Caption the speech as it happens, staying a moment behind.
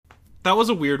that was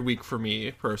a weird week for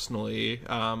me personally,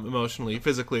 emotionally,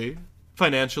 physically,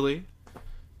 financially,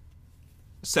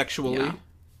 sexually. Yeah.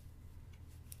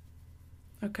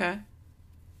 Okay.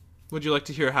 Would you like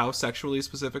to hear how sexually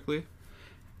specifically?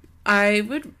 I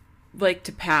would like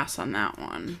to pass on that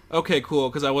one. Okay, cool,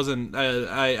 because I was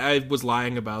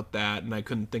lying about that, and I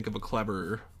couldn't think of a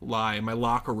clever lie. My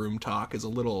locker room talk is a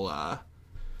little,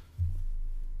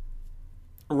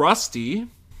 rusty.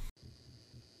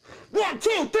 1,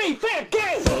 2, 3, 4, go!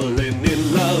 Falling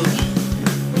in love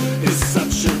is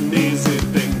such an easy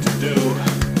thing to do.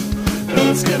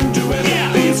 Girls can do it,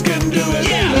 yeah. These can do it.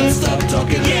 Yeah. Let's stop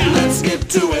talking, yeah. Let's get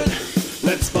to it.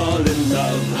 Let's fall in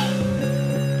love.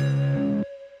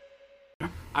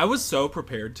 I was so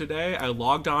prepared today. I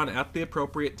logged on at the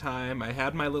appropriate time. I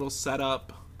had my little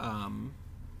setup. I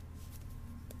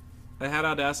had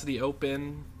Audacity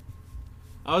open.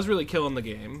 I was really killing the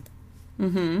game.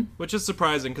 Mm-hmm. Which is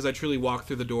surprising because I truly walked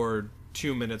through the door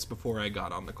 2 minutes before I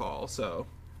got on the call. So,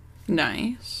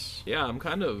 Nice. yeah, I'm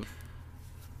kind of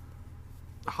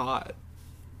hot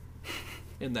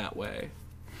in that way.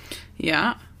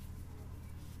 Yeah.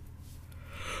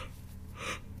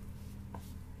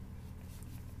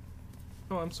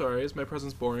 Oh, I'm sorry. Is my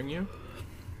presence boring you?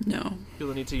 No. Feel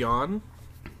the need to yawn?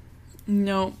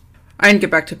 No. I didn't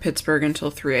get back to Pittsburgh until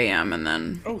 3 a.m. and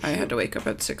then I shoot. had to wake up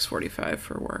at 6:45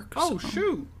 for work. Oh, so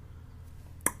shoot.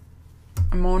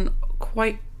 I'm on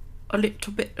quite a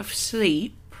little bit of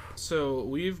sleep. So,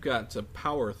 we've got to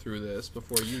power through this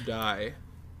before you die.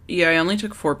 Yeah, I only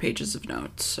took 4 pages of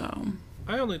notes, so...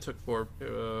 I only took 4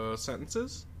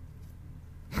 sentences.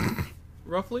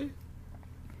 Roughly.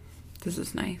 This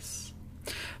is nice.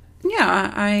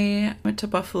 Yeah, I went to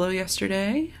Buffalo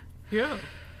yesterday, Yeah.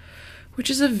 which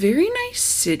is a very nice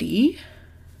city.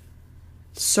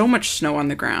 So much snow on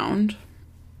the ground.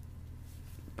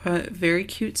 But very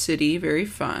cute city, very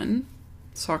fun.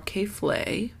 Saw Kay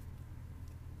Flay.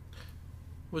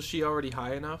 Was she already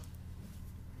high enough?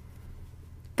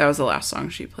 That was the last song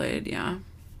she played, yeah.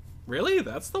 Really?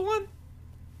 That's the one?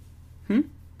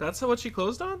 That's what she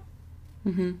closed on?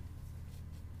 Mm-hmm.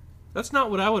 That's not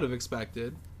what I would have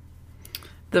expected.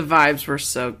 The vibes were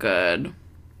so good.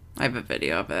 I have a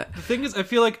video of it. The thing is, I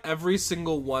feel like every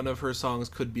single one of her songs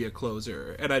could be a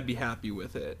closer, and I'd be happy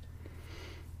with it.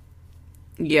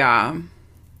 Yeah.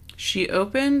 She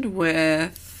opened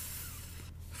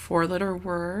with 4-letter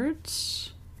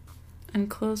words and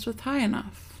closed with High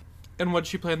Enough. And what'd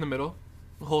she play in the middle?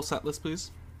 The whole set list,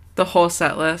 please. The whole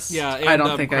set list? Yeah, and I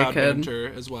don't think I crowd could.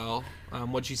 banter as well.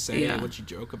 What'd she say? Yeah. What'd she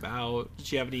joke about? Did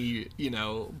she have any,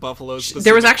 Buffalo specific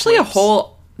There was actually clips? a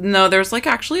whole... No, there's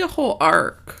actually a whole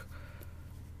arc.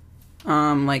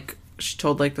 She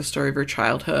told the story of her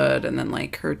childhood and then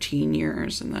her teen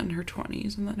years and then her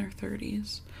 20s and then her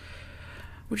 30s,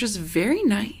 which is very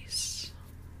nice.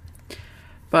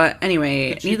 But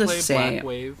anyway, Did she needless play to say, Black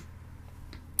Wave?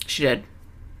 she did.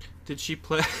 Did she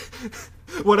play?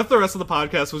 What if the rest of the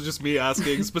podcast was just me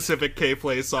asking specific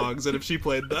K-Play songs and if she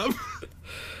played them?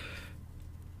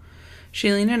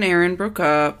 Shailene and Aaron broke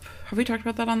up. Have we talked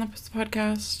about that on the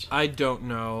podcast? I don't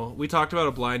know. We talked about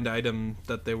a blind item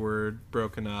that they were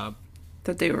broken up,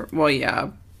 That they were... Well,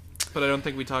 yeah. but I don't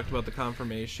think we talked about the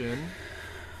confirmation.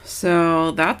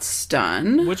 So that's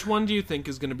done. Which one do you think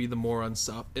is going to be the more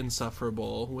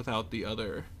insufferable without the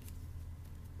other?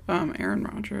 Aaron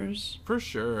Rodgers. For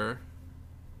sure.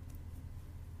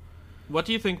 What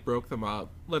do you think broke them up?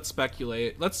 Let's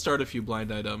speculate. Let's start a few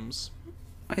blind items.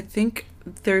 I think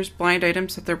there's blind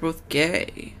items that they're both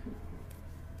gay.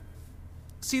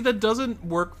 See, that doesn't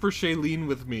work for Shailene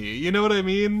with me. You know what I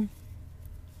mean?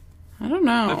 I don't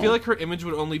know. I feel like her image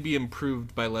would only be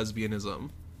improved by lesbianism.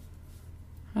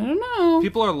 I don't know.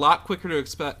 People are a lot quicker to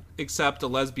accept a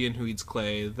lesbian who eats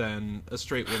clay than a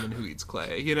straight woman who eats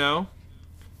clay, you know?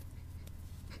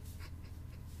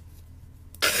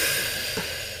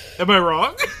 Am I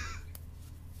wrong?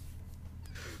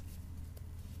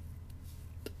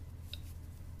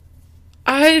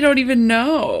 I don't even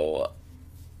know.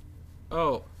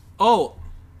 Oh,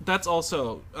 that's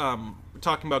also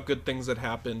talking about good things that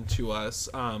happened to us.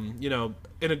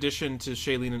 In addition to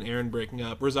Shailene and Aaron breaking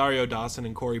up, Rosario Dawson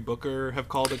and Cory Booker have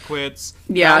called it quits.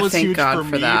 Yeah, that was thank huge God for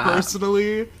for me that.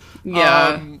 personally.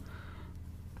 Yeah.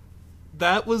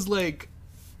 That was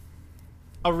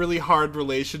a really hard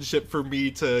relationship for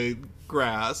me to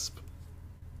grasp.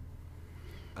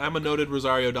 I'm a noted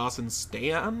Rosario Dawson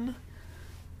stan.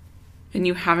 And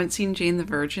you haven't seen Jane the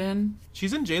Virgin?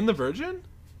 She's in Jane the Virgin?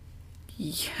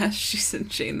 Yes, she's in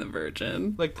Jane the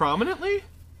Virgin. Prominently?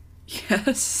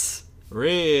 Yes.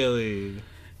 Really?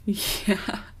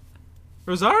 Yeah.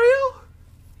 Rosario?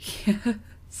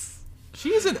 Yes.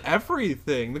 She's in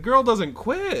everything. The girl doesn't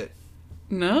quit.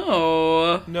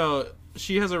 No. No,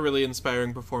 she has a really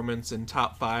inspiring performance in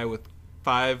Top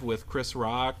 5 with Chris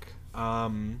Rock.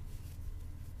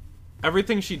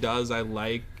 Everything she does, I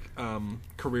like.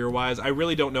 Career-wise, I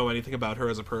really don't know anything about her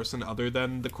as a person other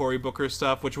than the Cory Booker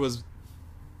stuff, which was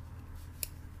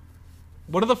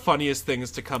one of the funniest things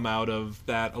to come out of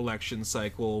that election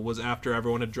cycle. Was after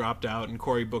everyone had dropped out and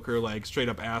Cory Booker like straight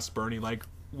up asked Bernie, like,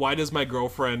 why does my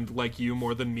girlfriend like you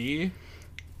more than me?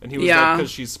 And he was like, because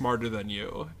she's smarter than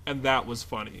you. And that was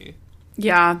funny.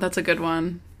 Yeah, that's a good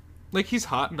one. Like, he's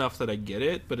hot enough that I get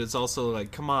it, but it's also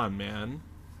like, come on, man,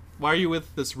 why are you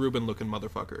with this Ruben looking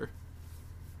motherfucker?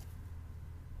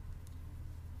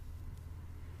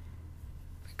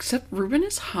 Except Ruben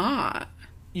is hot.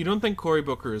 You don't think Cory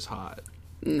Booker is hot?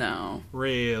 No.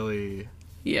 Really?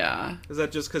 Yeah. Is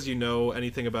that just because you know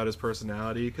anything about his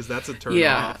personality? Because that's a turn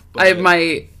off. But it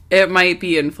might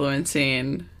be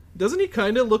influencing. Doesn't he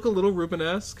kind of look a little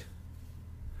Ruben-esque?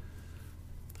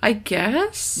 I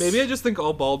guess? Maybe I just think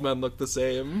all bald men look the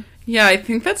same. Yeah, I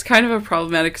think that's kind of a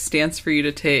problematic stance for you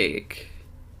to take.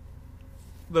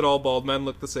 That all bald men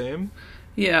look the same?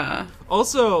 Yeah.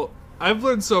 Also, I've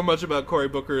learned so much about Cory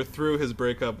Booker through his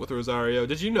breakup with Rosario.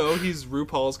 Did you know he's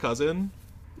RuPaul's cousin?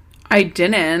 I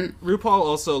didn't. RuPaul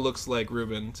also looks like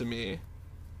Ruben to me.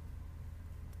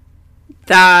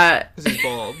 That... Because he's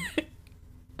bald.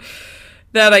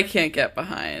 That I can't get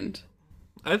behind.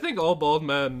 I think all bald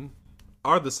men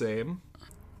are the same.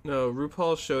 No,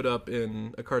 RuPaul showed up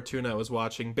in a cartoon I was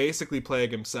watching, basically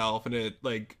playing himself, and it,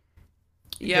 like,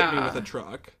 hit me with a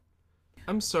truck.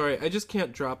 I'm sorry, I just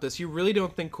can't drop this. You really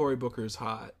don't think Cory Booker's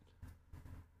hot?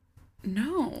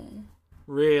 No.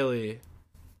 Really?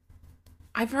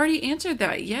 I've already answered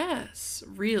that. Yes,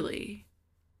 really.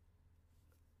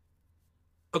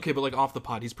 Okay, but like off the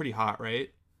pot, he's pretty hot,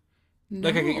 right? No.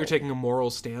 Like, I get you're taking a moral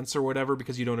stance or whatever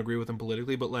because you don't agree with him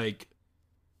politically, but like...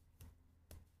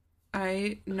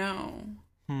 No.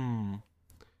 Who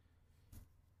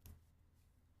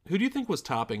do you think was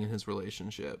topping in his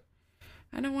relationship?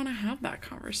 I don't want to have that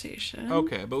conversation.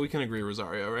 Okay, but we can agree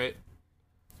Rosario, right?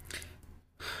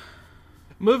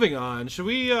 Moving on, should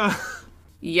we,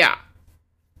 Yeah.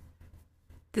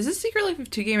 This is Secret Life of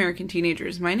Two Gay American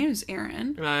Teenagers. My name is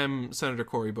Erin. And I'm Senator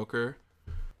Cory Booker.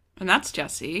 And that's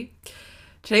Jesse.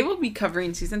 Today we'll be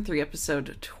covering Season 3,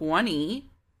 Episode 20,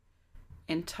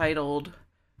 entitled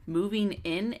Moving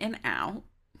In and Out.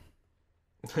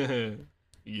 Yeah,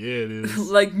 it is.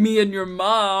 Like me and your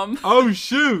mom. Oh,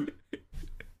 shoot!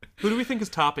 Who do we think is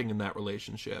topping in that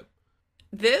relationship?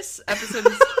 This episode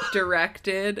is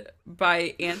directed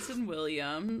by Anson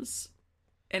Williams,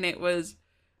 and it was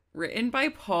written by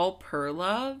Paul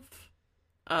Perlove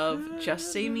of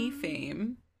Just Say Me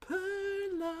fame.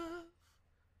 Perlove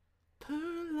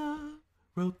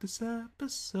wrote this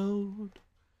episode.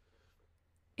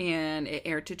 And it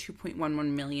aired to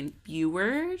 2.11 million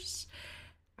viewers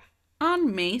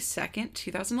on May 2nd,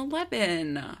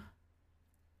 2011.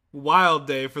 Wild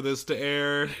day for this to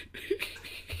air.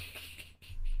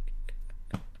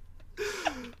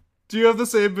 Do you have the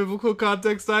same biblical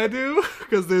context I do?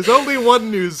 Because there's only one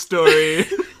news story.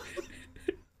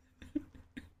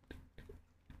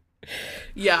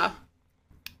 Yeah.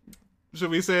 Should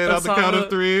we say it on the count of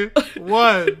 3?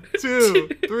 1, 2,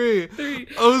 3.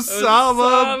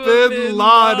 Osama bin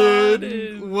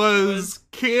Laden was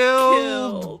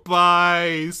killed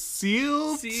by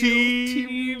SEAL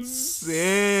Team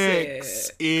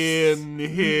 6 in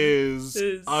his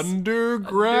underground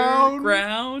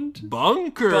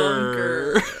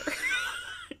bunker.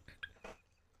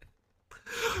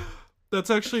 That's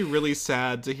actually really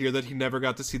sad to hear that he never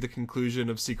got to see the conclusion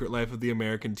of Secret Life of the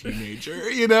American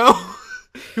Teenager, you know?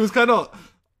 He was kind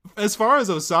of... As far as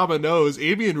Osama knows,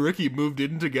 Amy and Ricky moved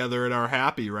in together and are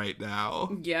happy right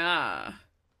now. Yeah.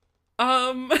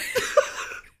 I don't know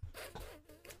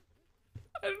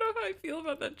how I feel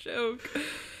about that joke.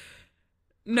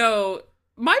 No,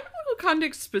 my biblical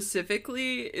context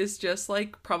specifically is just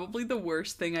like probably the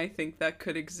worst thing I think that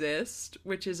could exist,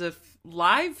 which is a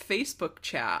live Facebook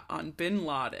chat on Bin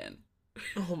Laden.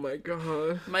 Oh my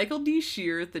god. Michael D.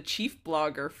 Shear, the chief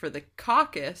blogger for the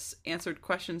Caucus, answered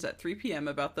questions at 3 p.m.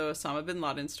 about the Osama bin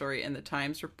Laden story and the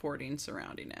Times reporting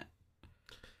surrounding it.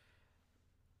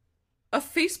 A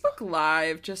Facebook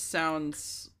Live just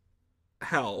sounds...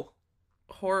 hell.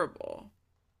 Horrible.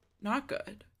 Not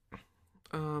good.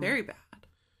 Very bad.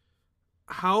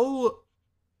 How...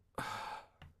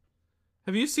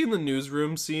 Have you seen the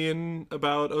newsroom scene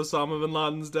about Osama bin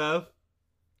Laden's death?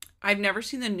 I've never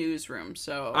seen the newsroom,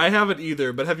 so... I haven't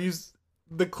either, but have you...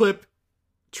 The clip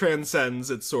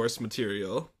transcends its source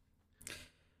material.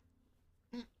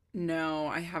 No,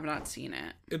 I have not seen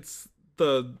it. It's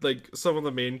the, like, some of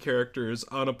the main characters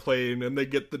on a plane, and they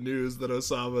get the news that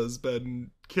Osama's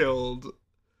been killed.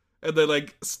 And they,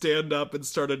 like, stand up and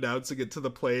start announcing it to the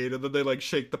plane, and then they, like,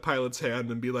 shake the pilot's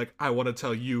hand and be like, I want to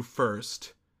tell you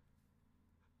first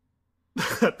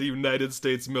that the United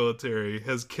States military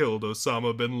has killed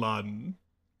Osama bin Laden.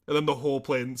 And then the whole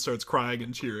plane starts crying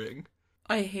and cheering.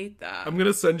 I hate that. I'm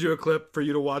gonna send you a clip for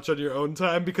you to watch on your own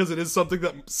time, because it is something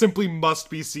that simply must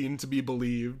be seen to be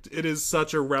believed. It is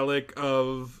such a relic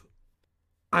of...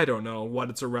 I don't know what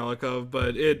it's a relic of,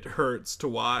 but it hurts to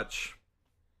watch.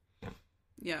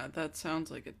 Yeah, that sounds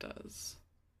like it does.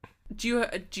 Do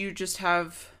you just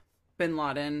have bin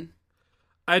Laden?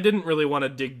 I didn't really want to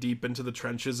dig deep into the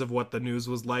trenches of what the news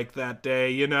was like that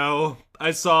day, you know?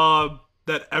 I saw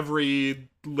that every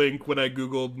link when I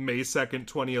googled May 2nd,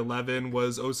 2011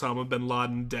 was Osama bin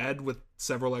Laden dead with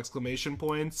several exclamation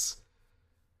points.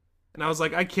 And I was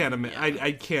like, I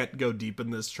can't go deep in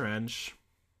this trench.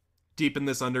 Deep in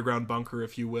this underground bunker,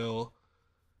 if you will.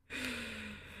 I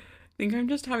think I'm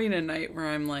just having a night where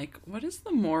I'm like, what is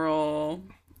the moral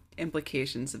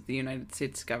implications of the United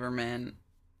States government?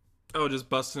 Oh, just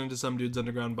busting into some dude's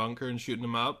underground bunker and shooting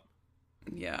him up?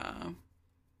 Yeah.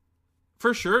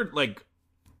 For sure, like...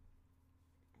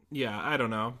 Yeah, I don't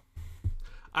know.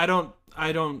 I don't,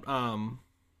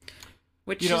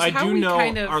 Which you know, is I how do we know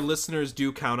kind of... our listeners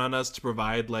do count on us to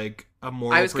provide, like, a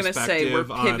moral I was going to say, we're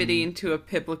on... pivoting to a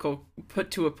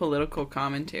political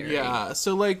commentary. Yeah,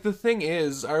 so, like, the thing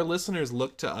is, our listeners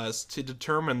look to us to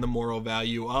determine the moral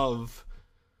value of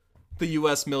the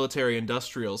U.S.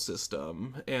 military-industrial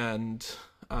system, and,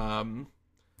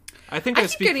 I think I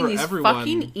speak getting for these everyone.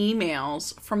 fucking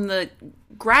emails from the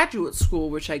graduate school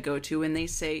which I go to, and they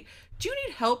say, do you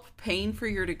need help paying for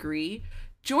your degree?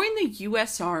 Join the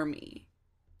U.S. Army.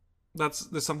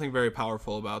 There's something very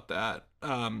powerful about that.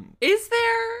 Is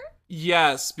there?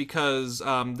 Yes, because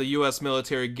the U.S.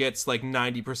 military gets like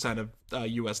 90% of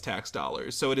U.S. tax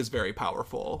dollars, so it is very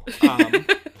powerful.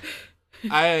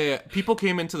 People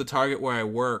came into the Target where I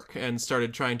work and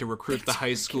started trying to recruit the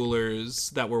high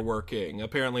schoolers that were working.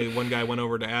 Apparently, one guy went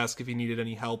over to ask if he needed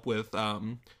any help with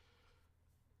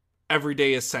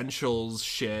everyday essentials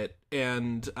shit,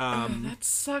 and that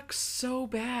sucks so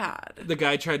bad. the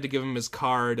guy tried to give him his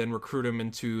card and recruit him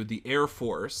into the Air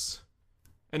Force.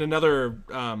 And another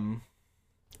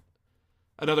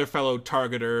fellow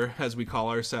targeter, as we call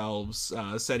ourselves,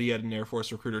 said he had an Air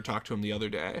Force recruiter talk to him the other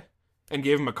day and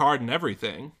gave him a card and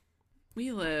everything.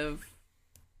 We live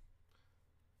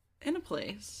in a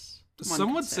place.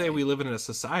 Some would say we live in a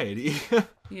society.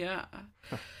 Yeah.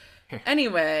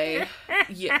 Anyway,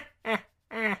 yeah.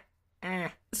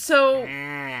 So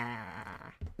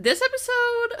this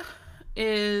episode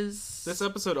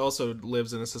also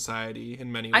lives in a society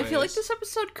in many ways. I feel like this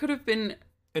episode could have been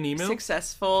an email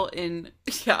successful in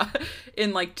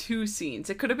like 2 scenes.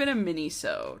 It could have been a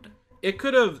mini-sode. They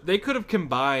could have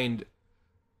combined.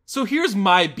 So here's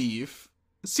my beef.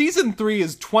 Season 3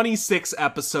 is 26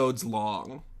 episodes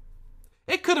long.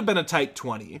 It could have been a tight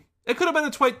 20. It could have been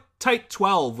a tight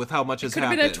 12 with how much has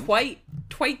happened. It could have been a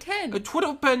twite 10. It would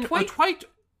have been a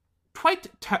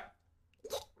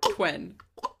twin.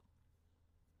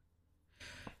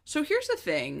 So here's the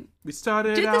thing. We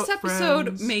started Did out this episode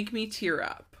friends. make me tear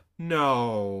up?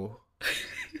 No.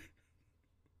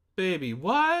 Baby,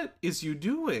 what is you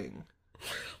doing?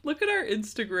 Look at our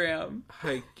Instagram.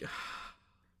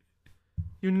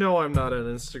 You know I'm not on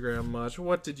Instagram much.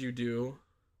 What did you do?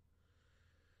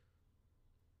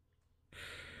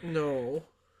 No.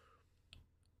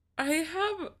 I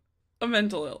have a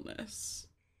mental illness.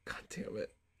 God damn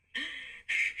it.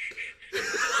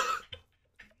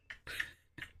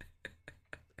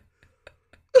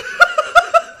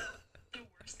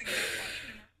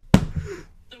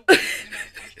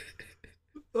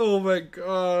 Oh my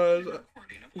god.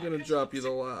 I'm gonna drop you the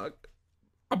lock.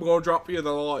 I'm gonna drop you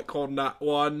the lock on that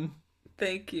one.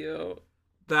 Thank you.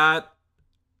 That...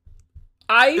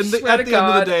 I swear to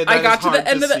God, I got to the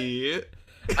end of the...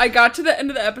 I got to the end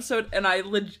of the episode and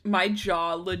my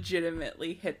jaw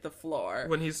legitimately hit the floor.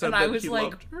 When he said and that I was he like,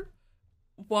 loved her?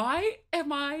 Why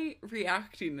am I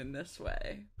reacting in this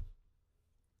way?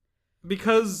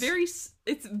 Because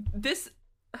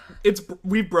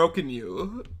we've broken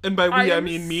you. And by we, I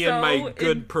mean me and my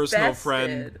good personal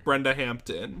friend, Brenda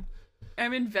Hampton.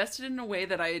 I'm invested in a way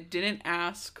that I didn't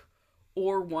ask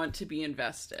or want to be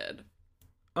invested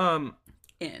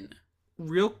in.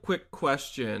 Real quick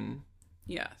question.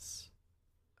 Yes.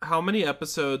 How many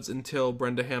episodes until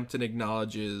Brenda Hampton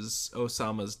acknowledges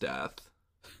Osama's death?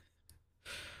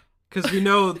 Because we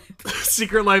know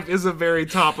Secret Life is a very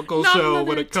topical show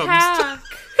when it comes to...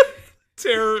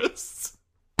 Terrorists.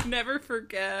 Never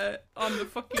forget on the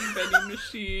fucking vending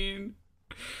machine.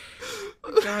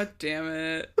 God damn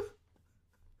it.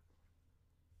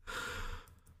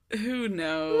 Who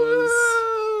knows?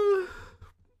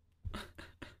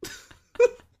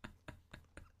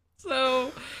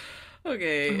 So,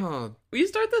 okay. We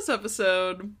start this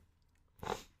episode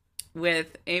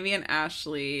with Amy and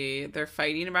Ashley. They're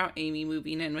fighting about Amy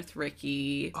moving in with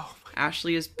Ricky.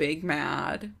 Ashley is big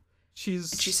mad. She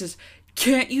says,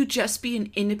 "Can't you just be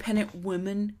an independent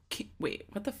woman? Wait,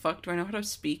 what the fuck? Do I know how to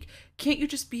speak? Can't you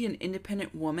just be an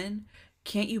independent woman?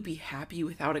 Can't you be happy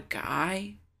without a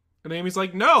guy?" And Amy's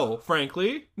like, "No,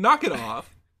 frankly, knock it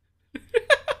off."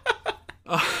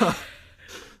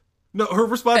 No, her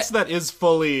response to that is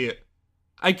fully,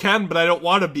 "I can, but I don't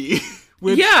want to be."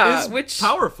 which is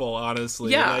powerful,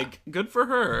 honestly. Yeah. Like, good for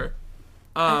her.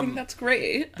 I think that's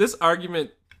great. This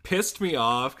argument pissed me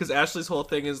off because Ashley's whole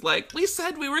thing is like, "We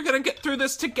said we were going to get through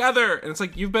this together." And it's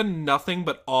like, you've been nothing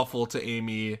but awful to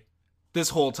Amy this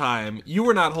whole time. You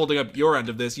were not holding up your end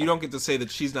of this. You don't get to say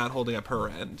that she's not holding up her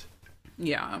end.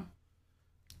 Yeah.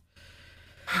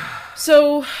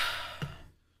 So,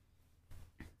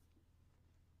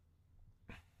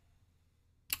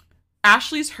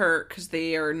 Ashley's hurt because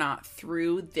they are not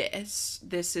through this.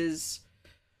 This is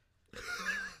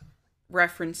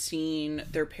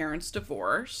referencing their parents'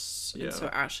 divorce. Yeah. And so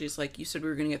Ashley's like, "You said we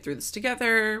were going to get through this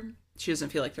together." She doesn't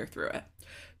feel like they're through it.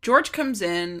 George comes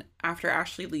in after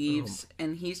Ashley leaves,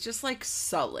 and he's just like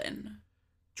sullen.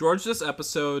 George, this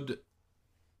episode,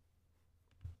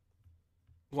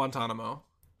 Guantanamo.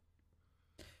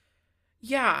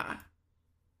 Yeah.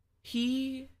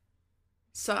 He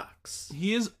sucks.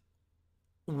 He is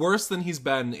worse than he's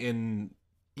been in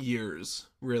years,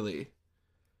 really.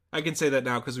 I can say that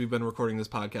now because we've been recording this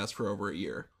podcast for over a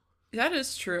year. That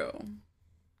is true.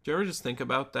 Do you ever just think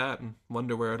about that and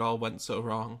wonder where it all went so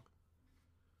wrong?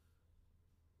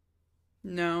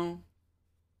 No.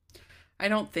 I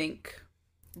don't think.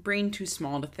 Brain too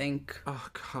small to think. Oh,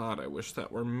 God, I wish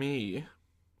that were me.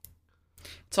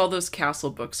 It's all those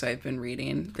Castle books I've been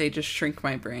reading. They just shrink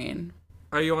my brain.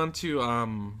 Are you on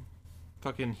to,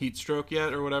 fucking Heat Stroke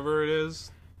yet, or whatever it is?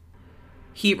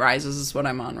 Heat Rises is what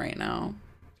I'm on right now.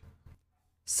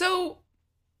 So,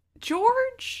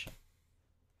 George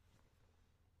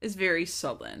is very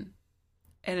sullen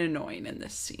and annoying in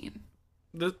this scene.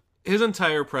 His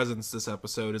entire presence this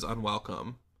episode is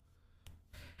unwelcome.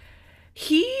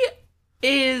 He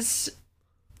is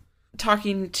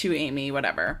talking to Amy,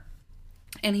 whatever.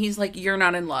 And he's like, "You're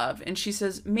not in love." And she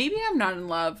says, "Maybe I'm not in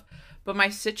love, but my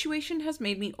situation has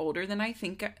made me older than I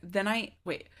think.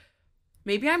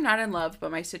 Maybe I'm not in love,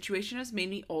 but my situation has made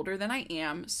me older than I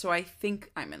am, so I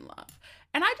think I'm in love."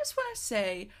 And I just want to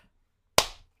say,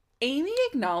 Amy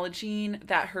acknowledging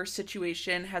that her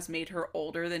situation has made her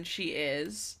older than she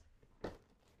is,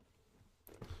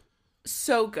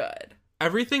 so good.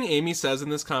 Everything Amy says in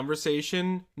this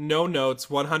conversation, no notes,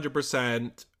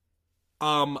 100%.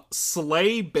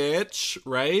 Slay bitch,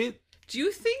 right? Do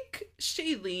you think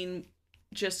Shailene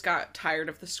just got tired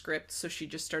of the script, so she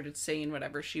just started saying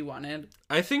whatever she wanted?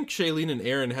 I think Shailene and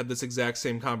Aaron had this exact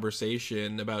same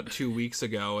conversation about 2 weeks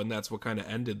ago, and that's what kind of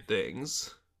ended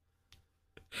things.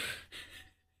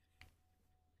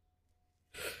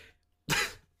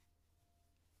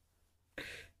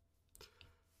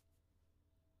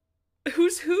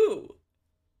 Who's who?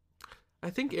 I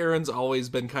think Aaron's always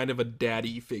been kind of a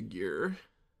daddy figure.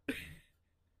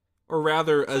 Or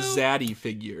rather, a zaddy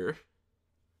figure.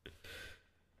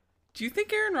 Do you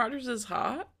think Aaron Rodgers is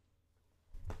hot?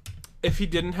 If he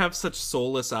didn't have such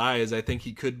soulless eyes, I think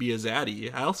he could be a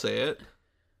zaddy. I'll say it.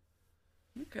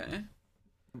 Okay.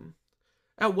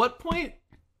 At one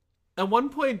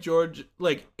point, George,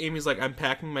 like, Amy's like, "I'm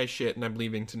packing my shit and I'm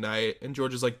leaving tonight." And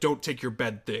George is like, "Don't take your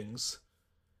bed things."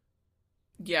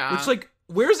 Yeah. Which, like,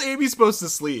 where's Amy supposed to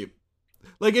sleep?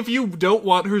 Like, if you don't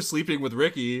want her sleeping with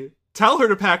Ricky, tell her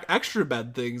to pack extra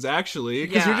bed things, actually.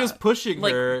 Because you're just pushing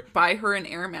her. Buy her an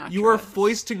air mattress. You are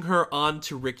foisting her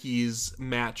onto Ricky's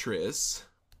mattress.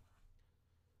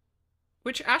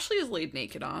 Which Ashley is laid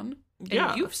naked on.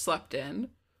 And you've slept in.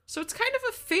 So it's kind of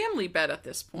a family bed at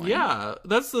this point. Yeah,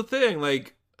 that's the thing.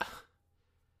 Like,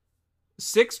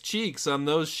 6 cheeks on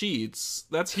those sheets.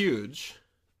 That's huge.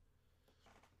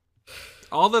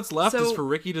 All that's left is for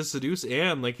Ricky to seduce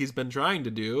Anne like he's been trying to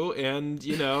do. And,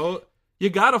 you know, you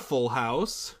got a full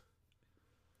house.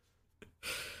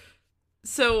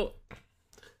 So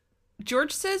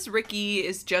George says Ricky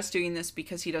is just doing this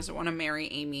because he doesn't want to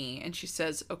marry Amy. And she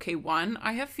says, "Okay, one,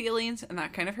 I have feelings, and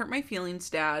that kind of hurt my feelings,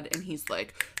 Dad." And he's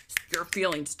like, "Your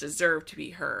feelings deserve to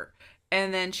be hurt."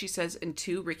 And then she says, and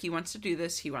 2, Ricky wants to do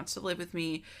this. He wants to live with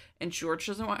me. And George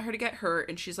doesn't want her to get hurt.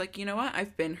 And she's like, you know what?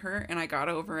 I've been hurt and I got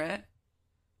over it.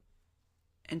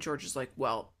 And George is like,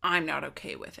 well, I'm not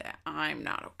okay with it. I'm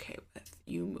not okay with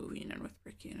you moving in with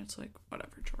Ricky. And it's like,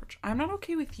 whatever, George. I'm not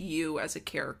okay with you as a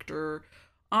character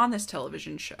on this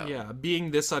television show. Yeah,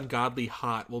 being this ungodly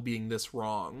hot while being this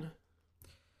wrong.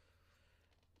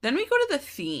 Then we go to the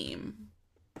theme.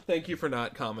 Thank you for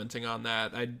not commenting on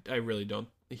that. I really don't.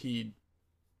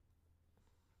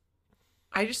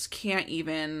 I just can't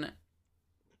even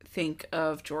think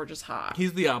of George as hot.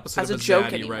 He's the opposite as of a a joke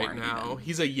zaddy anymore, right now. even.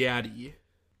 He's a yaddy.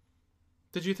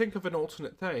 Did you think of an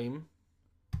alternate theme?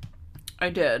 I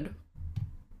did.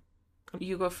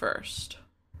 You go first.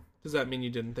 Does that mean you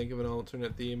didn't think of an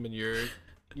alternate theme and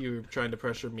you're trying to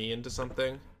pressure me into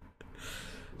something?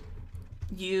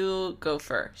 You go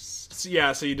first.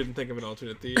 So you didn't think of an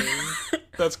alternate theme.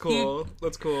 That's cool.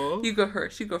 That's cool. You go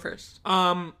first. You go first.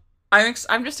 I'm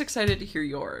just excited to hear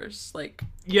yours. Like,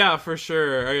 yeah, for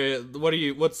sure. What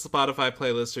Spotify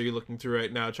playlist are you looking through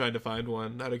right now, trying to find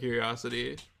one out of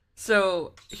curiosity?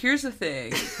 So here's the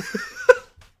thing.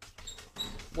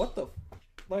 What the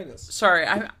Linus? Sorry,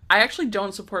 I actually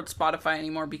don't support Spotify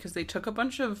anymore because they took a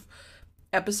bunch of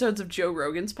episodes of Joe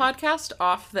Rogan's podcast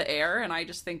off the air, and I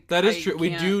just think that is true.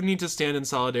 We do need to stand in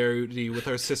solidarity with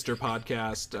our sister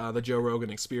podcast, the Joe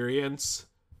Rogan Experience.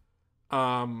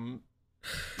 And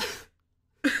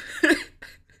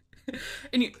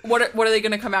what are they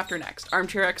going to come after next?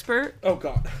 Armchair Expert? Oh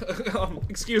God,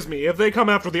 excuse me. If they come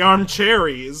after the arm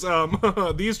cherries,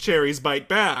 these cherries bite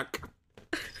back.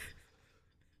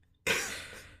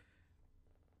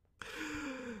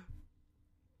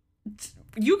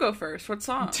 You go first. What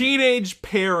song? Teenage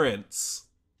Parents.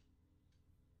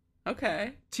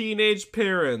 Okay. Teenage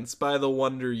Parents by the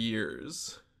Wonder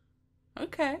Years.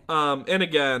 Okay. And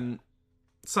again,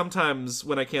 sometimes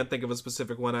when I can't think of a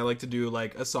specific one, I like to do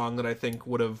like a song that I think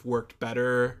would have worked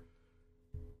better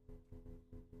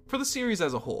for the series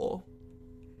as a whole.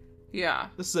 Yeah.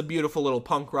 This is a beautiful little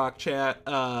punk rock jam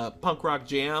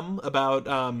about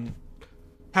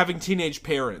having teenage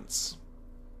parents.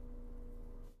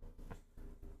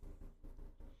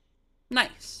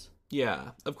 Nice. Yeah.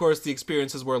 Of course, the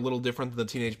experiences were a little different than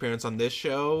the teenage parents on this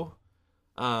show.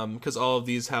 Because all of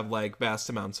these have like vast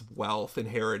amounts of wealth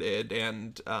inherited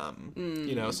and,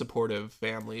 supportive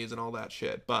families and all that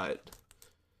shit. But.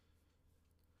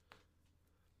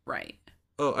 Right.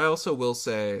 Oh, I also will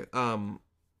say, I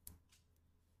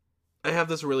have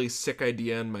this really sick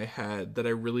idea in my head that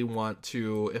I really want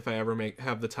to, if I ever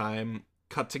have the time,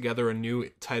 cut together a new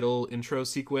title intro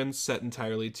sequence set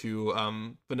entirely to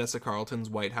Vanessa Carlton's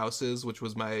White Houses, which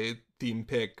was my theme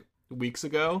pick weeks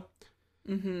ago.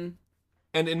 Mm-hmm.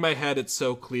 And in my head, it's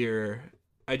so clear,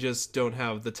 I just don't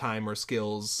have the time or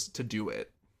skills to do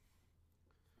it.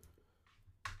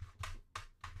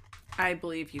 I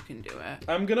believe you can do it.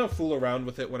 I'm gonna fool around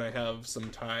with it when I have some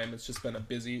time. It's just been a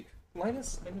busy...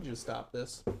 Linus, I need you to stop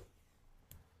this.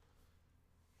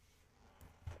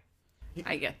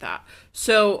 I get that.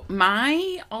 So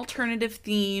my alternative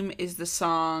theme is the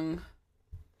song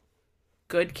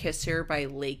Good Kisser by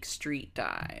Lake Street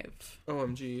Dive.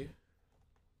 OMG.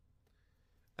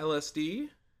 LSD?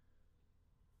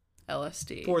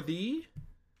 LSD. For thee?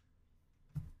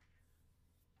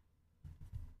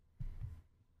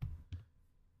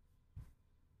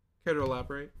 Care to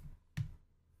elaborate?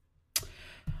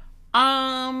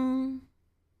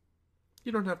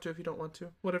 You don't have to if you don't want to.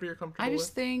 Whatever you're comfortable with. I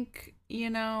just think,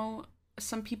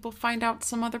 some people find out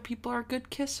some other people are good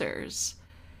kissers.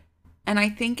 And I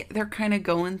think they're kind of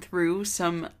going through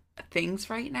some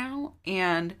things right now.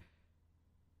 And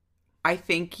I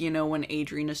think, when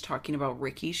Adrienne is talking about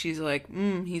Ricky, she's like,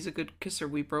 he's a good kisser.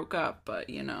 We broke up, but,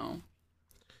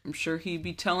 I'm sure he'd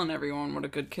be telling everyone what a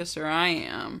good kisser I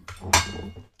am.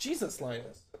 Jesus,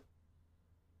 Linus.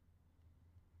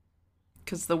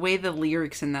 Because the way the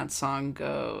lyrics in that song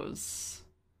goes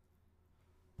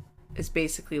is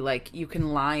basically like, you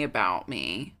can lie about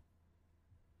me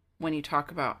when you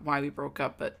talk about why we broke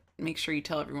up, but make sure you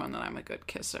tell everyone that I'm a good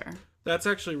kisser. That's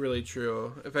actually really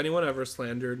true. If anyone ever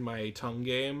slandered my tongue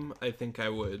game, I think I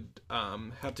would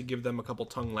have to give them a couple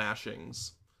tongue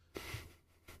lashings.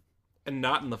 And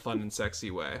not in the fun and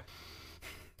sexy way.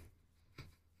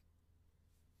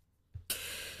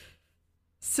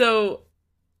 So,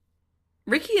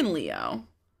 Ricky and Leo,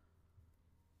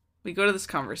 we go to this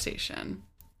conversation.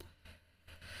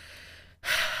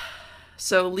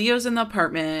 So Leo's in the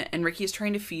apartment and Ricky's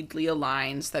trying to feed Leo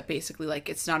lines that basically like,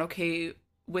 it's not okay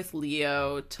with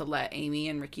Leo to let Amy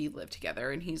and Ricky live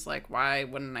together. And he's like, why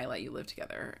wouldn't I let you live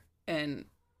together? And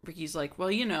Ricky's like,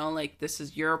 well, you know, like, this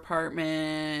is your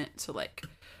apartment, so, like,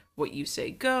 what you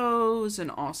say goes, and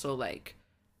also, like,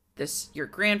 your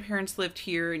grandparents lived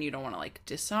here, and you don't want to, like,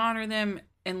 dishonor them.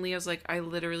 And Leo's like, I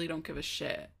literally don't give a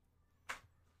shit.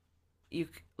 You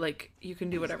can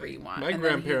do whatever you want. My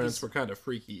grandparents were kind of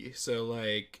freaky, so,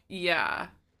 like... Yeah.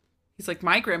 He's like,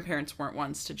 my grandparents weren't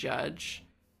ones to judge.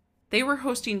 They were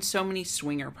hosting so many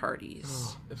swinger parties.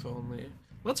 Oh, if only.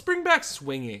 Let's bring back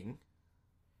swinging.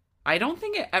 I don't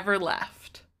think it ever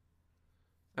left.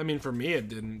 I mean, for me it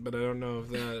didn't, but I don't know if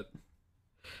that...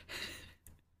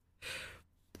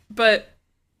 But...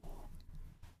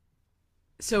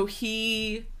 So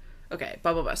he... Okay,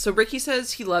 blah, blah, blah. So Ricky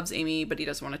says he loves Amy, but he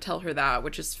doesn't want to tell her that,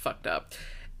 which is fucked up.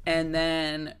 And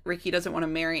then Ricky doesn't want to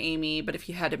marry Amy, but if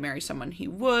he had to marry someone, he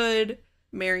would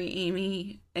marry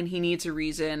Amy. And he needs a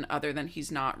reason other than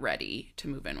he's not ready to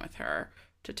move in with her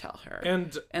to tell her.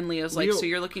 And Leo's like, so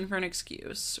you're looking for an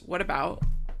excuse. What about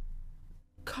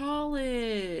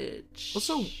college?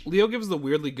 Also, Leo gives the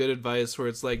weirdly good advice where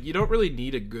it's like, you don't really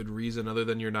need a good reason other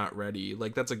than you're not ready.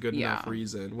 Like, that's a good enough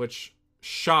reason, which,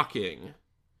 shocking.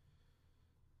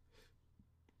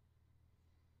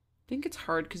 I think it's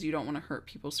hard because you don't want to hurt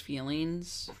people's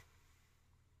feelings.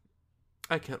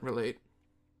 I can't relate.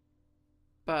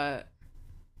 But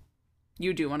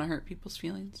you do want to hurt people's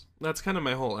feelings? That's kind of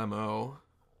my whole MO.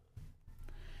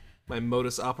 My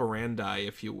modus operandi,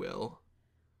 if you will.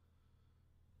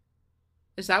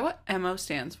 Is that what MO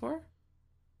stands for?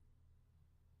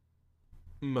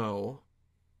 Mo.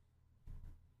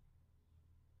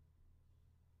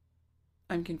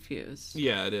 I'm confused.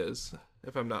 Yeah, it is,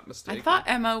 if I'm not mistaken. I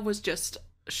thought MO was just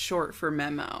short for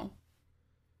memo.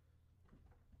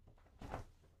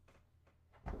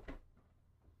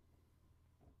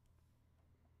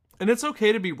 And it's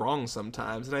okay to be wrong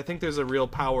sometimes, and I think there's a real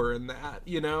power in that,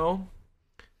 you know?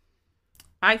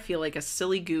 I feel like a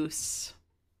silly goose.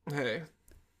 Hey.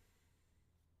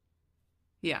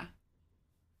 Yeah.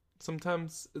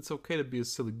 Sometimes it's okay to be a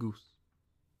silly goose.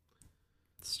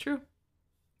 It's true.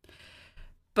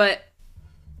 But,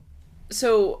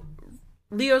 so,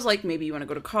 Leo's like, maybe you want to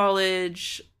go to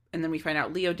college, and then we find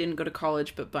out Leo didn't go to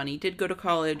college, but Bunny did go to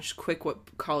college. Quick,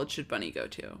 what college should Bunny go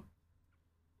to?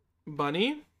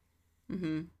 Bunny?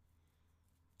 Mm-hmm.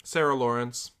 Sarah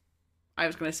Lawrence. I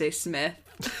was going to say Smith.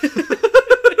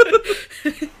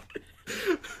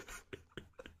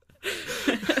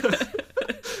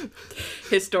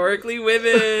 Historically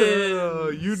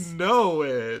women. You know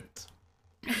it.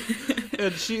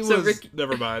 And she was...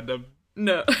 Never mind.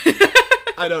 No.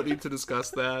 I don't need to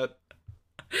discuss that.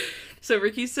 So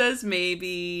Ricky says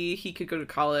maybe he could go to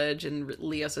college, and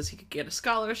Leo says he could get a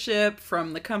scholarship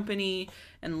from the company,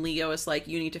 and Leo is like,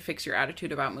 you need to fix your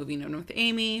attitude about moving in with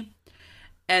Amy.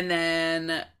 And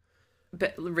then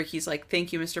Ricky's like,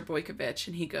 thank you, Mr. Boykovich.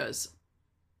 And he goes,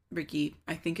 Ricky,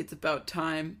 I think it's about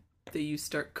time that you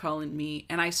start calling me.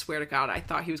 And I swear to God, I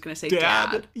thought he was going to say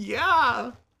Dad.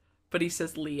 Yeah. But he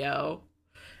says Leo.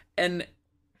 And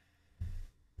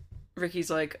Ricky's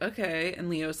like, okay. And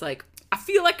Leo's like, I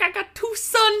feel like I got two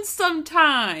sons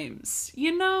sometimes,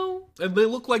 you know? And they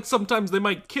look like sometimes they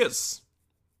might kiss.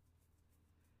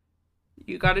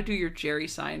 You gotta do your Jerry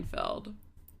Seinfeld.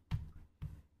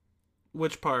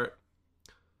 Which part?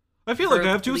 I feel like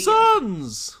I have two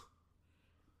sons!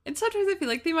 And sometimes I feel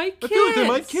like they might kiss. I feel like they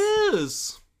might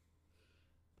kiss.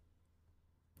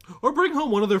 Or bring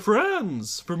home one of their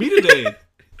friends for me to date.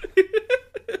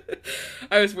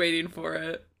 I was waiting for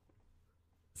it.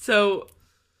 So,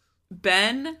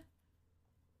 Ben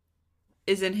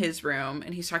is in his room,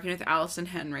 and he's talking with Allison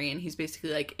Henry, and he's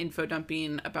basically, like, info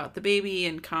dumping about the baby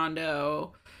and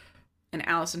condo. And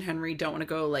Allison Henry don't want to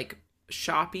go, like,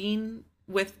 shopping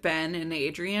with Ben and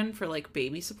Adrian for, like,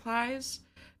 baby supplies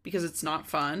because it's not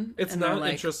fun. It's not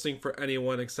interesting for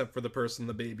anyone except for the person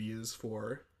the baby is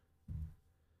for.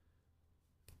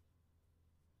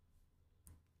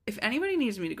 If anybody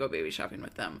needs me to go baby shopping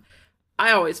with them,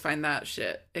 I always find that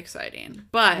shit exciting.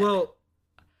 But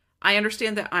I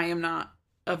understand that I am not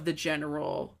of the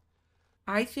general.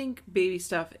 I think baby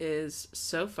stuff is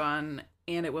so fun,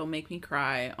 and it will make me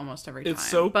cry almost every time. It's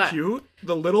so cute.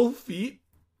 The little feet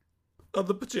of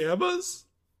the pajamas.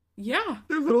 Yeah.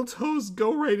 Their little toes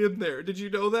go right in there. Did you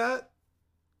know that?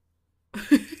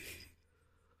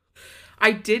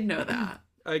 I did know that.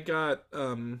 I got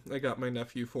my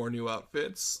nephew 4 new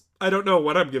outfits. I don't know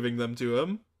what I'm giving them to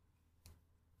him.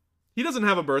 He doesn't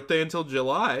have a birthday until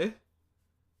July.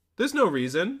 There's no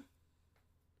reason.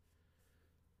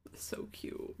 So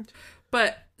cute.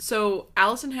 But, so,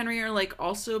 Alice and Henry are like,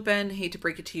 also, Ben, hate to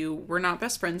break it to you, we're not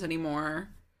best friends anymore.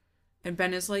 And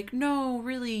Ben is like, no,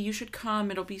 really, you should come.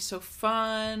 It'll be so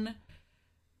fun.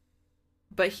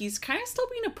 But he's kind of still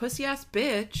being a pussy-ass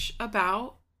bitch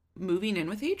about moving in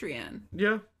with Adrian.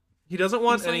 Yeah. He doesn't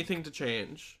want anything to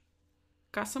change.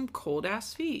 Got some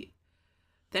cold-ass feet.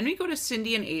 Then we go to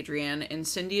Cindy and Adrian, and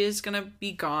Cindy is going to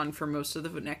be gone for most of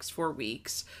the next 4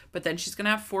 weeks. But then she's going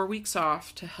to have 4 weeks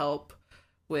off to help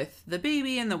with the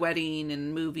baby and the wedding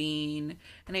and moving.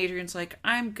 And Adrian's like,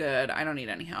 I'm good. I don't need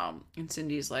any help. And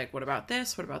Cindy's like, what about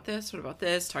this? What about this? What about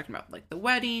this? Talking about like the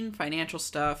wedding, financial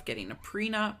stuff, getting a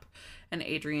prenup. And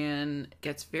Adrian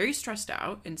gets very stressed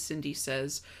out. And Cindy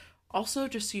says, also,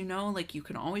 just so you know, like, you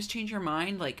can always change your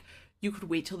mind. Like, you could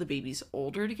wait till the baby's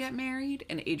older to get married.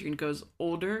 And Adrian goes,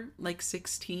 older, like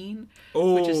 16.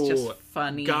 Which is just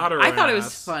funny. I thought it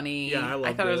was funny. Yeah,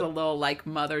 I thought it was a little, like,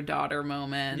 mother-daughter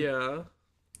moment. Yeah.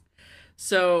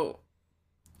 So,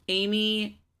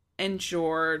 Amy and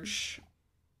George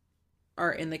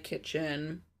are in the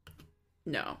kitchen.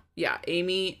 No. Yeah,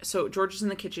 Amy. So, George is in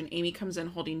the kitchen. Amy comes in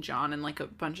holding John and, like, a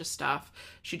bunch of stuff.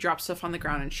 She drops stuff on the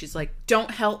ground and she's like, don't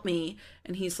help me.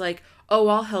 And he's like, oh,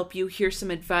 I'll help you. Here's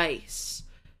some advice.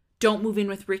 Don't move in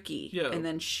with Ricky. Yeah. And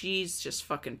then she's just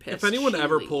fucking pissed. If anyone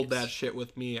ever pulled that shit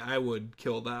with me, I would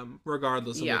kill them,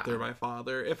 regardless of if they're my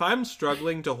father. If I'm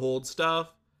struggling to hold stuff,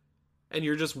 and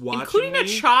you're just watching including me, a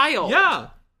child. Yeah.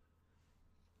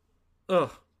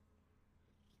 Ugh.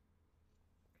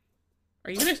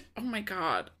 Are you gonna... Oh my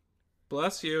god.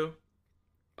 Bless you.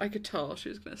 I could tell she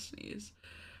was gonna sneeze.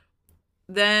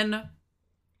 Then...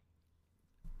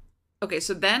 Okay,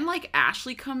 so then, like,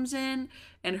 Ashley comes in,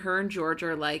 and her and George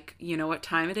are like, you know what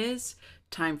time it is?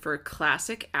 Time for a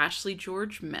classic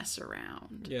Ashley-George mess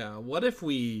around. Yeah, what if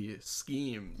we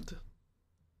schemed?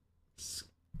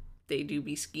 They do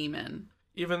be scheming.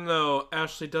 Even though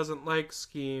Ashley doesn't like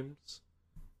schemes,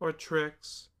 or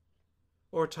tricks,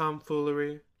 or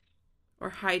tomfoolery, or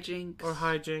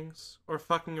hijinks, or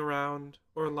fucking around,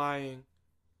 or lying.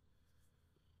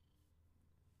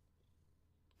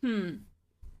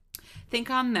 Think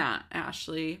on that,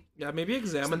 Ashley. Yeah, maybe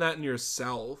examine that in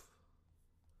yourself.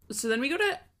 So then we go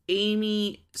to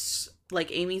Amy.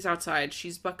 Like, Amy's outside.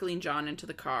 She's buckling John into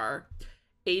the car.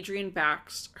 Adrian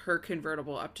backs her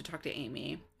convertible up to talk to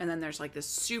Amy. And then there's, like, this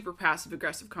super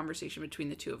passive-aggressive conversation between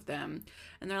the two of them.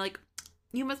 And they're like,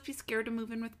 you must be scared to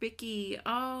move in with Vicky.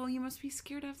 Oh, you must be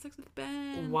scared to have sex with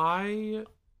Ben. Why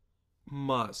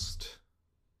must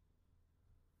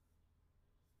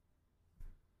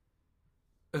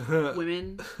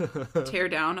women tear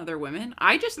down other women?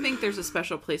 I just think there's a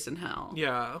special place in hell.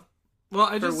 Yeah.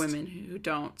 Well, for women who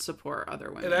don't support other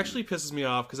women. It actually pisses me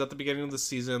off because at the beginning of the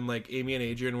season, like, Amy and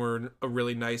Adrian were a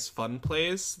really nice, fun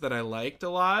place that I liked a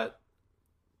lot.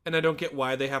 And I don't get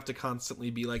why they have to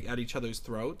constantly be, like, at each other's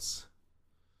throats.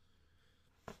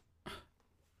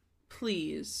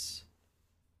 Please.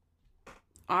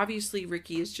 Obviously,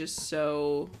 Ricky is just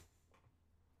so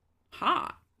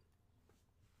hot.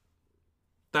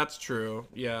 That's true,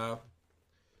 yeah.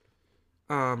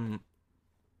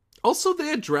 Also,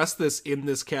 they address this in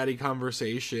this catty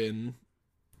conversation.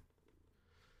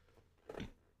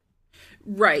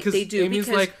 Right, they do. Amy's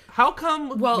like, how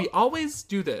come we always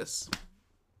do this?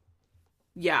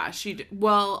 Yeah,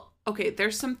 well, okay,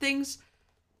 there's some things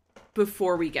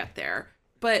before we get there.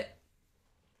 But,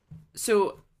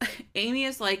 so, Amy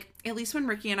is like, at least when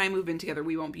Ricky and I move in together,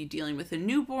 we won't be dealing with a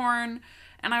newborn.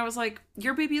 And I was like,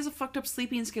 your baby has a fucked up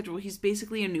sleeping schedule. He's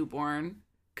basically a newborn.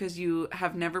 Because you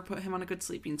have never put him on a good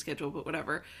sleeping schedule, but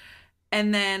whatever.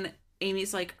 And then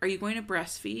Amy's like, are you going to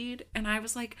breastfeed? And I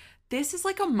was like, this is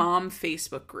like a mom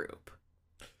Facebook group.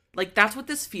 Like, that's what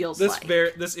this feels like.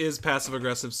 This is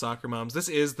passive-aggressive soccer moms. This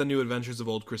is the New Adventures of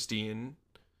Old Christine.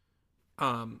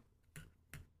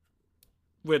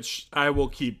 Which I will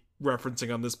keep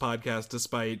referencing on this podcast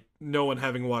despite no one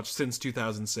having watched since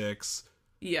 2006.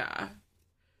 Yeah.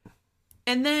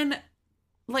 And then,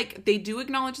 like, they do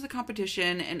acknowledge the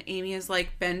competition, and Amy is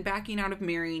like, Ben backing out of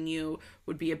marrying you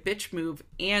would be a bitch move,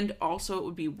 and also it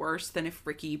would be worse than if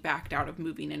Ricky backed out of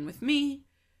moving in with me.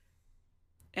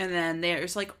 And then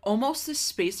there's, like, almost this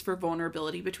space for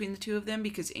vulnerability between the two of them,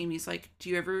 because Amy's like, do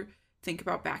you ever think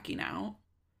about backing out?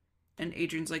 And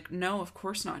Adrian's like, no, of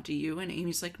course not, do you? And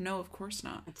Amy's like, no, of course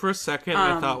not. For a second,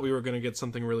 I thought we were going to get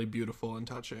something really beautiful and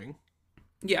touching.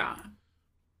 Yeah.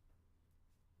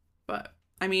 But,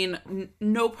 I mean,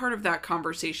 no part of that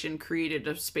conversation created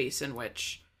a space in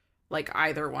which, like,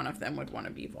 either one of them would want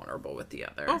to be vulnerable with the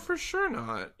other. Oh, for sure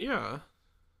not. Yeah.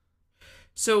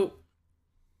 So,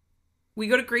 we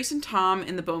go to Grace and Tom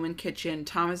in the Bowman kitchen.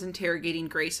 Tom is interrogating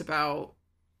Grace about,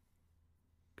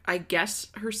 I guess,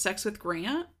 her sex with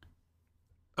Grant?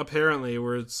 apparently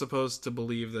we're supposed to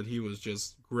believe that he was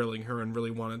just grilling her and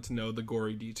really wanted to know the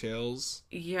gory details.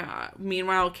 Yeah.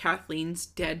 Meanwhile, Kathleen's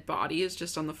dead body is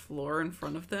just on the floor in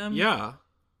front of them. Yeah.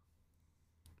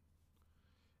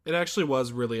 It actually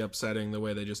was really upsetting the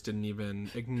way they just didn't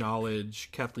even acknowledge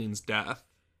Kathleen's death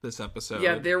this episode.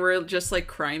 Yeah, there were just like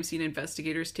crime scene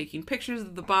investigators taking pictures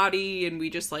of the body, and we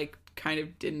just like kind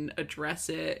of didn't address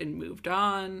it and moved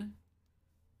on.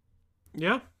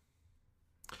 Yeah.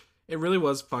 It really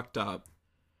was fucked up.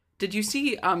 Did you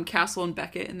see Castle and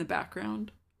Beckett in the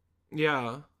background?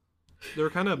 Yeah. They were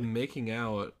kind of making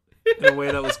out in a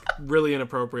way that was really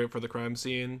inappropriate for the crime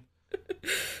scene.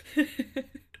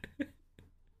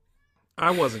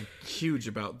 I wasn't huge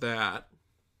about that.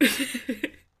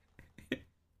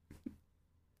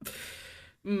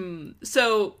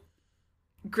 So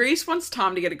Grace wants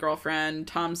Tom to get a girlfriend.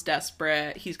 Tom's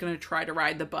desperate. He's going to try to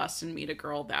ride the bus and meet a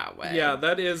girl that way. Yeah,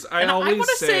 that is... I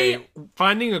always say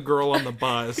finding a girl on the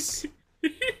bus...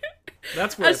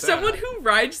 That's where as someone who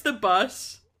rides the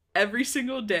bus every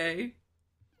single day,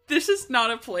 this is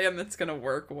not a plan that's going to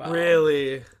work well.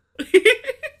 Really?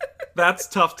 That's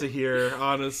tough to hear,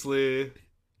 honestly.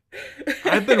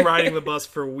 I've been riding the bus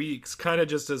for weeks, kind of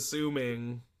just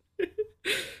assuming.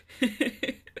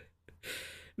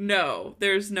 No,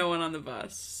 there's no one on the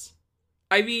bus.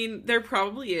 I mean, there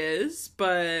probably is,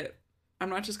 but I'm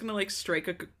not just gonna like strike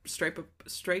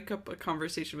up a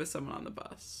conversation with someone on the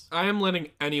bus. I am letting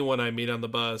anyone I meet on the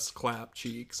bus clap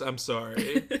cheeks. I'm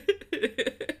sorry.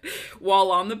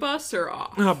 While on the bus or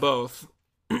off? Both.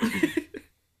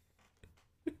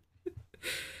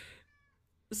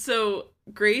 So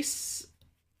Grace...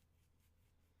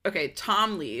 Okay,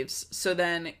 Tom leaves. So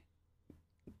then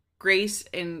Grace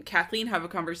and Kathleen have a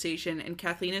conversation, and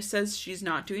Kathleen says she's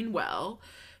not doing well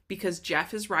because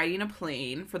Jeff is riding a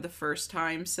plane for the first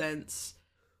time since,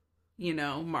 you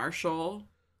know, Marshall.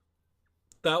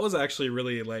 That was actually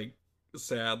really, like,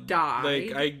 sad.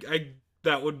 Died. Like, I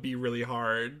that would be really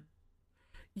hard.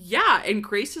 Yeah, and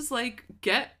Grace is like,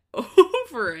 get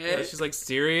over it. Yeah, she's like,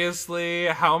 seriously?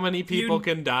 How many people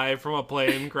can die from a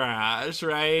plane crash,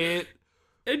 right?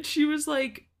 And she was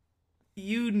like,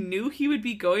 you knew he would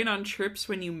be going on trips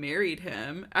when you married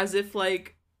him, as if,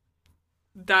 like,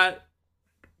 that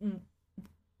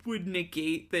would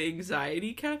negate the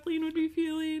anxiety Kathleen would be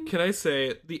feeling. Can I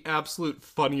say, the absolute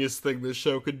funniest thing this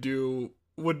show could do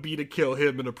would be to kill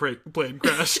him in a plane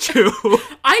crash, too.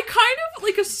 I kind of,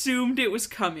 like, assumed it was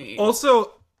coming.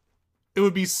 Also, it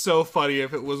would be so funny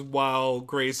if it was while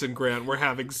Grace and Grant were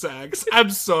having sex. I'm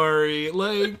sorry.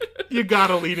 Like, you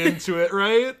gotta lean into it,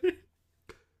 right?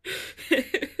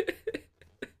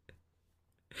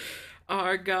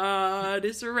 Our God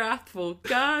is a wrathful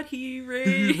God, he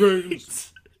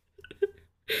reigns.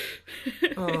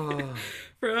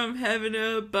 From heaven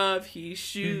above he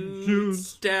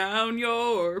shoots down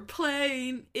your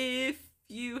plane if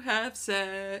you have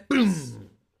sex.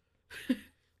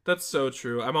 That's so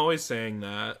true. I'm always saying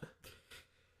that.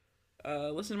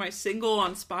 Listen to my single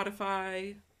on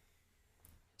Spotify.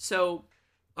 So...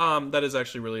 that is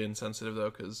actually really insensitive, though,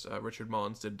 because Richard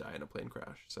Mullins did die in a plane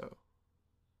crash, so...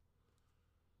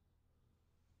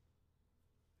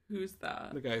 Who's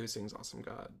that? The guy who sings Awesome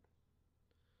God.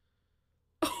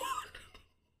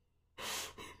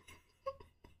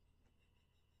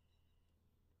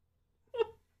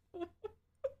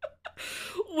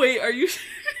 Wait, are you...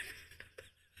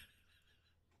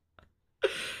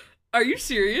 Are you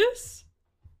serious?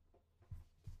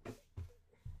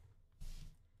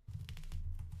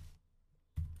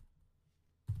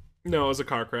 No, it was a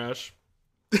car crash.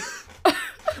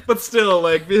 But still,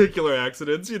 like, vehicular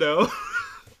accidents, you know?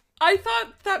 I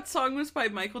thought that song was by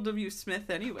Michael W. Smith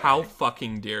anyway. How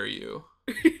fucking dare you?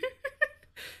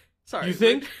 Sorry.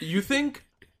 You think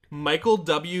Michael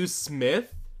W.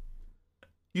 Smith?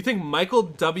 You think Michael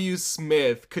W.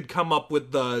 Smith could come up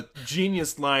with the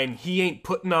genius line, "He ain't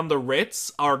putting on the Ritz,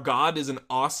 our God is an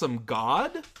awesome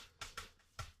God"?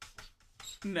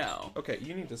 No. Okay,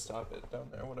 you need to stop it down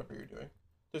there, whatever you're doing.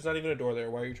 There's not even a door there.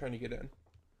 Why are you trying to get in?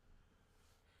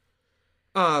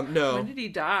 No. When did he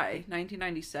die?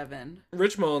 1997.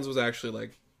 Rich Mullins was actually,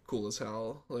 like, cool as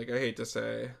hell. Like, I hate to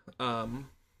say.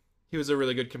 He was a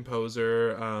really good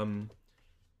composer.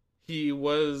 He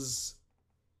was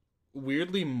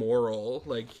weirdly moral.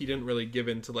 Like, he didn't really give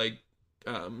into, like,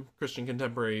 Christian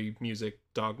contemporary music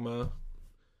dogma.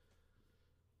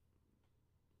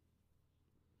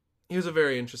 He was a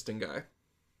very interesting guy.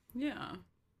 Yeah.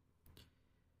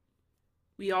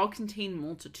 We all contain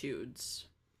multitudes.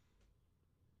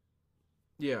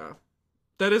 Yeah.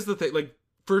 That is the thing. Like,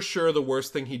 for sure the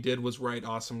worst thing he did was write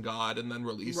Awesome God and then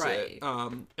release it.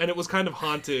 And it was kind of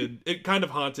haunted. It kind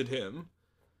of haunted him.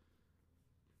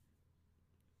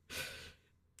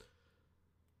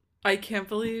 I can't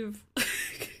believe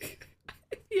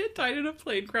he had died in a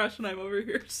plane crash and I'm over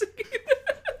here singing.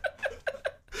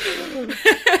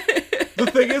 The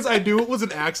thing is, I knew it was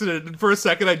an accident, and for a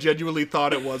second I genuinely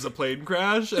thought it was a plane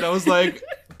crash, and I was like,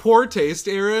 poor taste,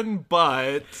 Aaron,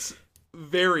 but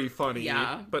very funny.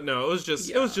 Yeah. But no, it was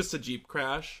just a Jeep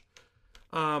crash.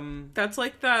 That's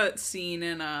like that scene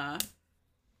in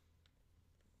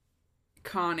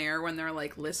Con Air when they're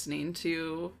like listening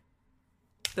to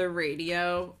the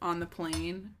radio on the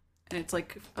plane, and it's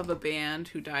like of a band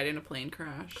who died in a plane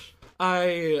crash.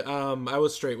 I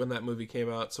was straight when that movie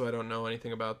came out, so I don't know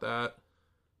anything about that.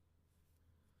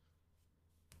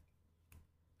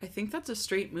 I think that's a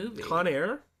straight movie. Con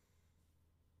Air?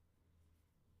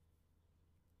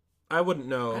 I wouldn't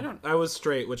know. I was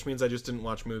straight, which means I just didn't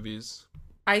watch movies.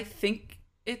 I think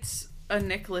it's a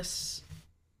Nicolas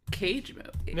Cage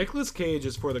movie. Nicolas Cage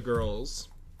is for the girls.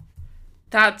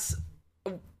 That's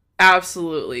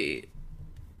absolutely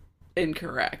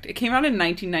incorrect. It came out in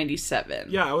 1997.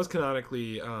 Yeah, I was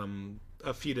canonically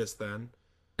a fetus then.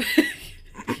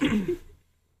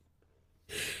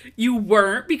 You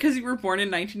weren't, because you were born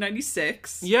in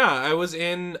 1996. Yeah, I was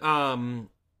in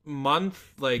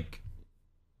month like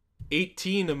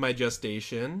 18 of my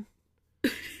gestation. Do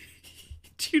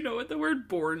you know what the word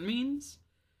born means?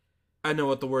 I know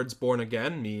what the words born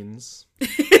again means.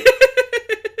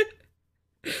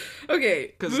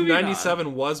 Okay, because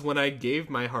 97 was when I gave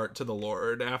my heart to the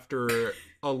Lord after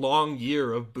a long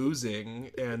year of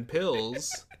boozing and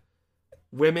pills.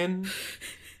 Women.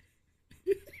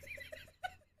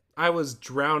 I was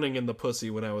drowning in the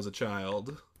pussy when I was a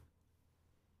child.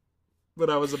 When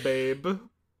I was a babe.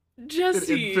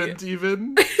 Jesse. An infant,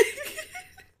 even.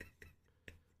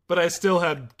 But I still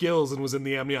had gills and was in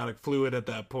the amniotic fluid at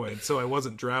that point, so I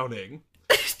wasn't drowning.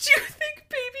 Do you think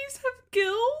babies have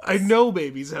gills? I know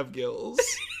babies have gills.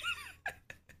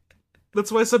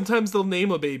 That's why sometimes they'll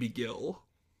name a baby Gil.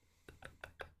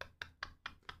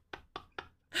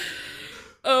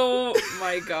 Oh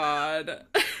my god.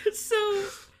 So,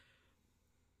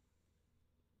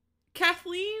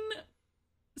 Kathleen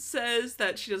says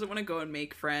that she doesn't want to go and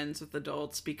make friends with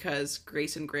adults because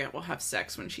Grace and Grant will have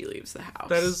sex when she leaves the house.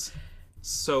 That is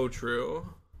so true.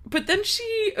 But then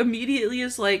she immediately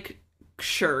is like,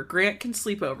 sure, Grant can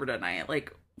sleep over tonight.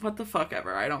 Like, what the fuck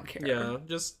ever. I don't care. Yeah,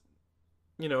 just,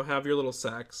 have your little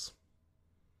sex.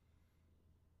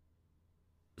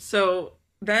 So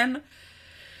then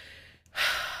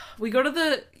we go to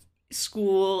the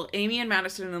school. Amy and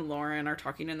Madison and Lauren are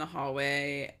talking in the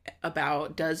hallway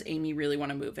about, does Amy really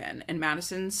want to move in? And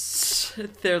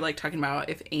they're like talking about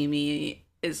if Amy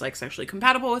is like sexually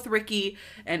compatible with Ricky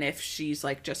and if she's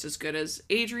like just as good as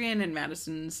Adrian. And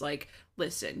Madison's like,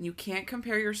 listen, you can't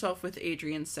compare yourself with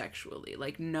Adrian sexually.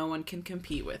 Like, no one can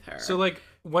compete with her. So, like,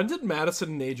 when did Madison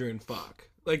and Adrian fuck?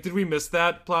 Like, did we miss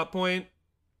that plot point?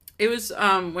 It was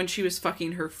when she was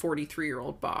fucking her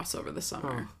 43-year-old boss over the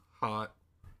summer. Oh, hot.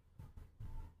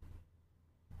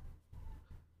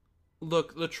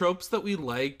 Look, the tropes that we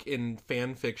like in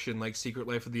fan fiction, like Secret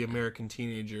Life of the American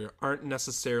Teenager, aren't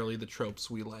necessarily the tropes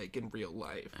we like in real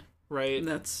life, right?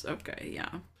 That's okay, yeah.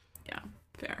 Yeah,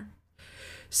 fair.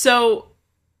 So,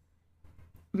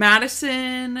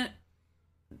 Madison,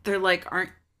 they're like,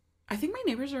 I think my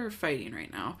neighbors are fighting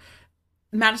right now.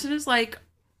 Madison is like,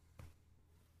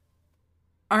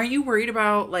 aren't you worried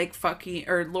about, like, fucking,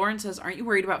 or Lauren says, aren't you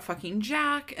worried about fucking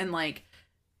Jack? And, like,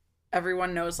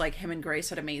 everyone knows, like, him and Grace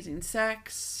had amazing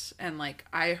sex. And, like,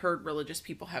 I heard religious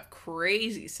people have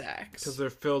crazy sex. Because they're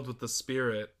filled with the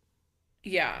spirit.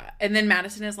 Yeah. And then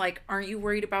Madison is like, aren't you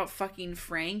worried about fucking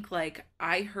Frank? Like,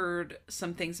 I heard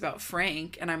some things about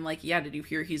Frank. And I'm like, yeah, did you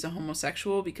hear he's a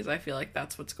homosexual? Because I feel like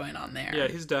that's what's going on there. Yeah,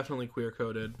 he's definitely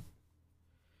queer-coded.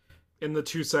 In the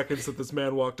 2 seconds that this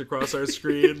man walked across our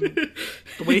screen,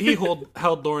 the way he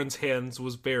held Lauren's hands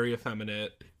was very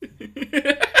effeminate.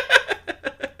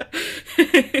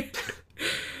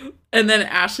 And then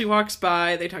Ashley walks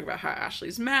by. They talk about how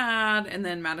Ashley's mad. And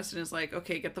then Madison is like,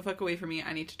 okay, get the fuck away from me.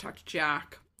 I need to talk to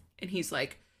Jack. And he's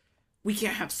like, we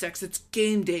can't have sex. It's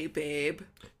game day, babe.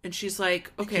 And she's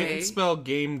like, okay. You can't spell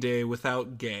game day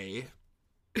without gay.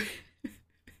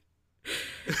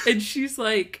 And she's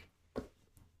like,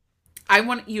 I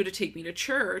want you to take me to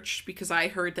church because I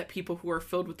heard that people who are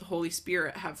filled with the Holy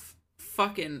Spirit have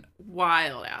fucking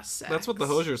wild ass sex. That's what the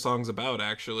Hozier song's about,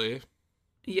 actually.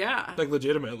 Yeah. Like,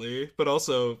 legitimately, but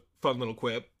also fun little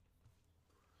quip.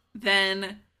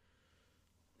 Then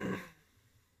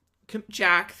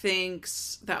Jack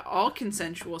thinks that all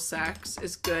consensual sex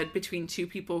is good between two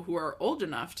people who are old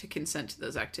enough to consent to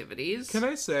those activities. Can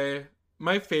I say,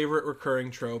 my favorite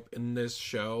recurring trope in this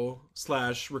show /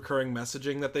 recurring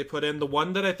messaging that they put in, the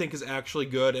one that I think is actually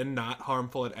good and not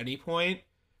harmful at any point,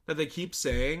 that they keep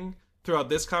saying throughout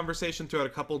this conversation, throughout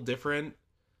a couple different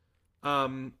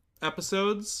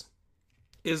episodes,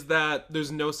 is that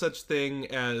there's no such thing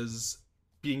as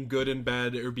being good in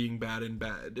bed or being bad in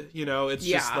bed. You know, it's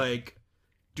just like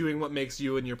doing what makes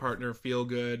you and your partner feel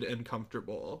good and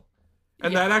comfortable.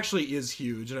 And that actually is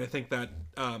huge. And I think that,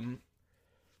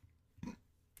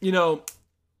 you know,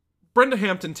 Brenda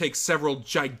Hampton takes several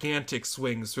gigantic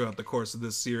swings throughout the course of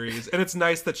this series. And it's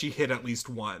nice that she hit at least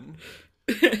one.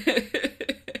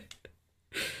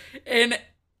 And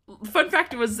fun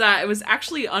fact was that it was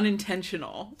actually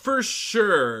unintentional. For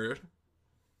sure.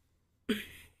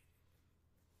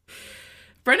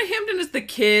 Brenda Hampton is the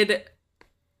kid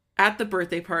at the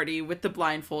birthday party with the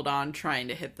blindfold on trying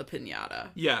to hit the piñata.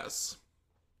 Yes.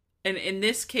 And in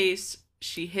this case,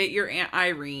 she hit your Aunt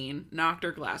Irene, knocked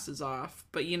her glasses off,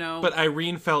 but you know... But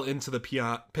Irene fell into the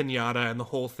piñata and the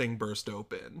whole thing burst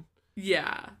open.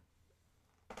 Yeah.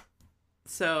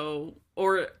 So,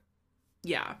 or,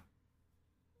 yeah.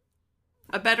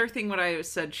 A better thing would I have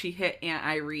said, she hit Aunt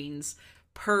Irene's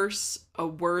purse, a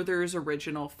Werther's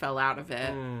original fell out of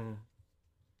it.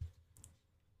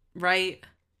 Right?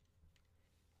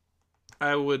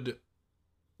 I would,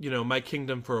 you know, my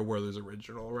kingdom for a Werther's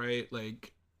original, right?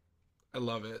 Like, I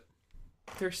love it.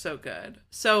 They're so good.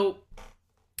 So,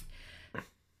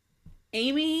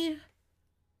 Amy...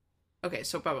 Okay,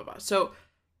 so blah, blah, blah. So,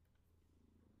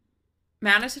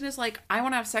 Madison is like, I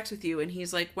want to have sex with you. And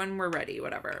he's like, when we're ready,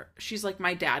 whatever. She's like,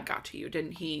 my dad got to you,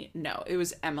 didn't he? No, it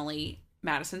was Emily,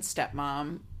 Madison's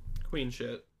stepmom. Queen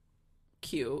shit.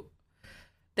 Cute.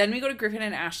 Then we go to Griffin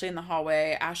and Ashley in the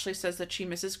hallway. Ashley says that she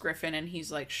misses Griffin, and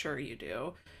he's like, sure you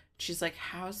do. She's like,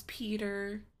 how's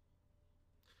Peter?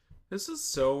 This is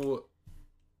so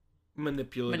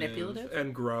manipulative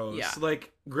and gross. Yeah.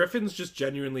 Like, Griffin's just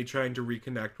genuinely trying to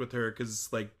reconnect with her because,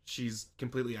 like, she's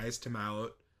completely iced him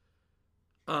out.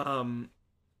 And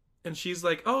she's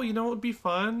like, oh, you know what would be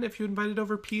fun? If you invited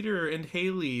over Peter and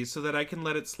Haley so that I can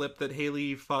let it slip that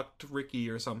Haley fucked Ricky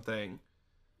or something.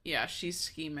 Yeah, she's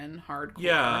scheming hardcore.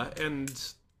 Yeah, and,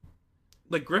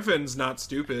 like, Griffin's not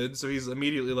stupid, so he's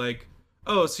immediately like,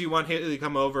 oh, so you want Haley to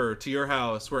come over to your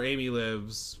house where Amy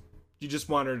lives. You just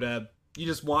want her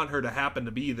to happen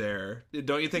to be there.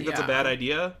 Don't you think that's a bad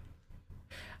idea?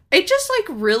 It just,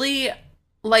 like, really,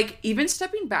 like, even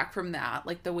stepping back from that,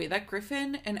 like, the way that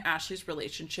Griffin and Ashley's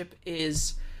relationship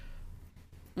is,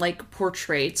 like,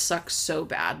 portrayed sucks so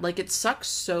bad. Like, it sucks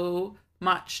so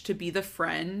much to be the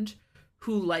friend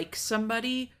who likes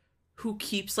somebody who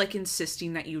keeps, like,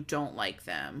 insisting that you don't like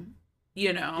them.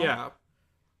 You know? Yeah.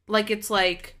 Like, it's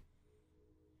like,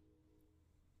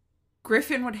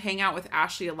 Griffin would hang out with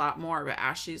Ashley a lot more, but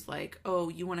Ashley's like, oh,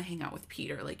 you want to hang out with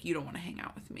Peter. Like, you don't want to hang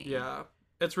out with me. Yeah.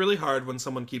 It's really hard when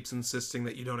someone keeps insisting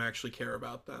that you don't actually care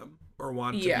about them or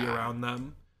want to be around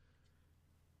them.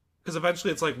 Because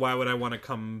eventually it's like, why would I want to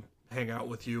come hang out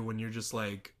with you when you're just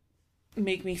like...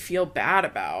 Make me feel bad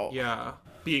about. Yeah.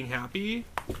 Being happy.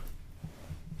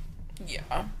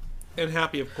 Yeah. And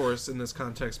happy, of course, in this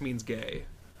context means gay.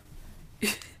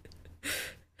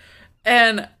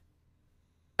 And,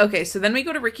 okay, so then we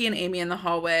go to Ricky and Amy in the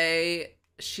hallway.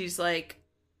 She's like,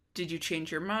 did you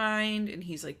change your mind? And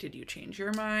he's like, did you change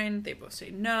your mind? They both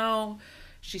say no.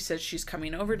 She says she's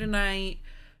coming over tonight,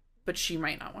 but she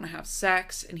might not want to have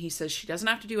sex. And he says she doesn't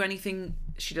have to do anything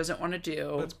she doesn't want to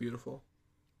do. That's beautiful.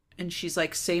 And she's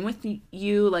like, same with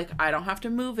you. Like, I don't have to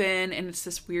move in. And it's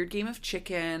this weird game of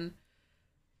chicken.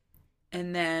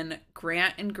 And then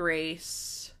Grant and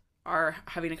Grace are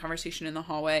having a conversation in the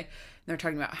hallway. And they're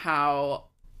talking about how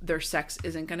their sex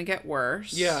isn't going to get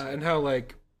worse. Yeah, and how,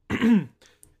 like...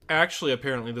 Actually,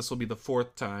 apparently this will be the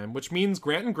 4th time, which means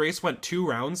Grant and Grace went 2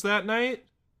 rounds that night?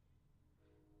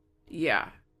 Yeah.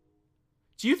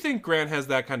 Do you think Grant has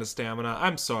that kind of stamina?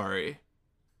 I'm sorry.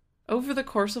 Over the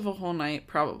course of a whole night,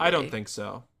 probably. I don't think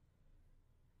so.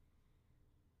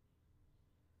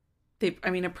 It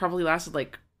probably lasted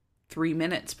like 3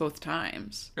 minutes both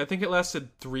times. I think it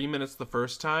lasted 3 minutes the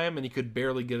first time, and he could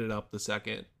barely get it up the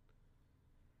second.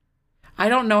 I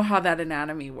don't know how that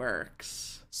anatomy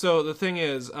works. So the thing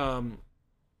is, the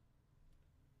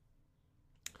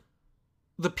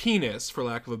penis, for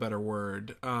lack of a better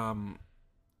word,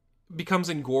 becomes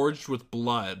engorged with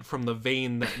blood from the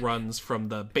vein that runs from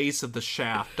the base of the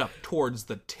shaft up towards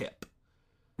the tip.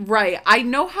 Right. I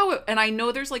know how it, and I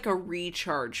know there's like a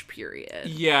recharge period.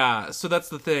 Yeah, so that's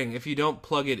the thing. If you don't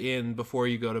plug it in before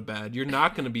you go to bed, you're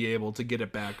not going to be able to get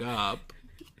it back up.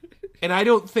 And I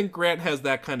don't think Grant has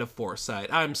that kind of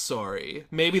foresight. I'm sorry.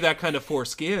 Maybe that kind of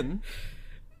foreskin.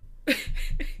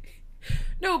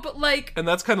 No, but like... And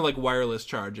that's kind of like wireless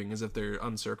charging, as if they're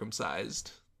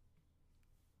uncircumcised.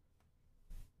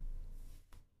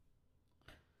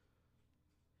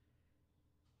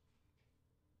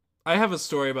 I have a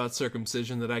story about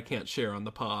circumcision that I can't share on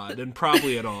the pod, and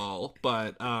probably at all,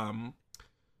 but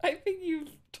I think you've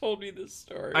told me this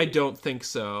story. I don't think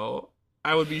so.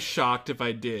 I would be shocked if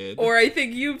I did. Or I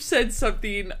think you've said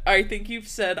something, I think you've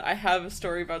said, I have a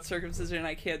story about circumcision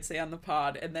I can't say on the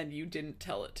pod, and then you didn't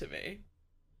tell it to me.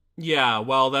 Yeah,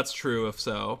 well, that's true if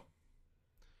so.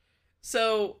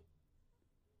 So,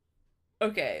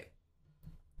 okay.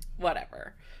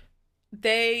 Whatever.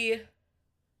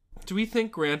 Do we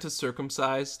think Grant is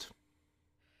circumcised?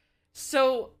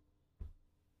 So,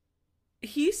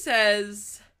 he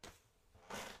says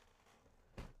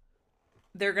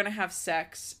they're gonna have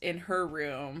sex in her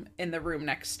room, in the room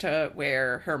next to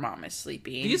where her mom is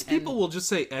sleeping. These people will just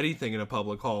say anything in a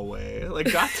public hallway.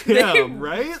 Like, goddamn,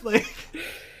 right? Like,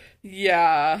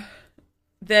 yeah.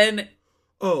 Then...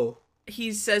 Oh.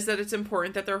 He says that it's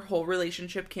important that their whole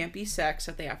relationship can't be sex,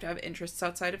 that they have to have interests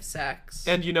outside of sex.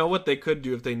 And you know what they could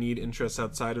do if they need interests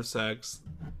outside of sex?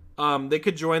 They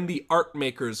could join the Art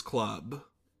Makers Club.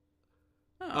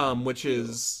 Which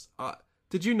is...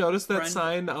 did you notice that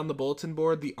sign on the bulletin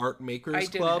board? The Art Makers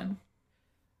Club? Didn't.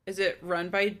 Is it run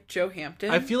by Joe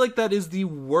Hampton? I feel like that is the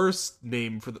worst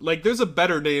name for... Like, there's a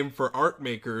better name for art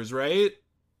makers, right?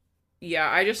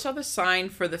 Yeah, I just saw the sign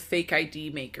for the Fake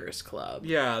ID Makers Club.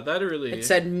 Yeah, that really... It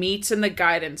said meets in the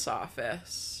guidance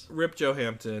office. Rip Joe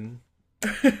Hampton.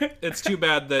 It's too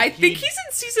bad that I think he's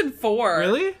in season 4.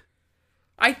 Really?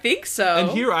 I think so. And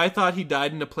here I thought he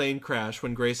died in a plane crash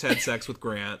when Grace had sex with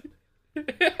Grant.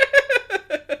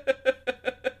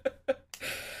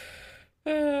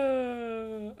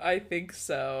 I think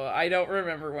so. I don't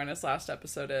remember when his last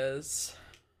episode is.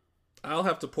 I'll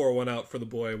have to pour one out for the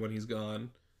boy when he's gone.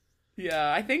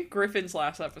 Yeah, I think Griffin's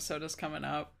last episode is coming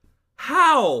up.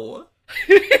 How?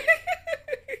 They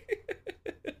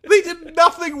did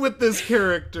nothing with this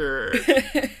character.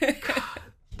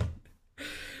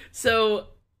 So,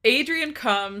 Adrian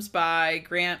comes by,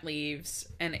 Grant leaves,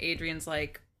 and Adrian's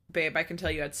like, babe, I can tell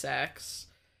you had sex.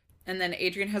 And then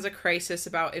Adrian has a crisis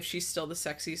about if she's still the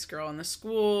sexiest girl in the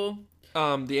school.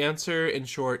 The answer, in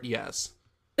short, yes.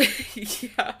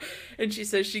 Yeah. And she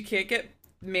says she can't get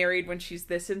married when she's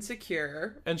this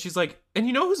insecure. And she's like, and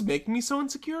you know who's making me so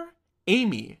insecure?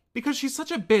 Amy. Because she's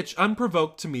such a bitch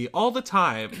unprovoked to me all the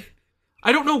time.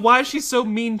 I don't know why she's so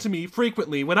mean to me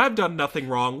frequently when I've done nothing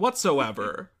wrong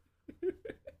whatsoever.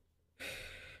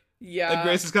 Yeah. And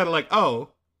Grace is kind of like, oh,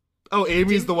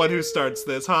 Amy's the one who starts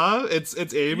this, huh? It's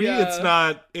Amy.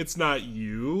 Yeah. It's not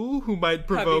you who might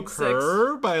provoke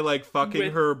her by like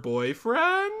fucking her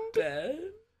boyfriend Ben?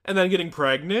 and then getting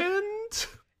pregnant.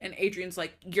 And Adrian's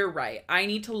like, you're right. I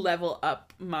need to level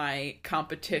up my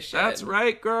competition. That's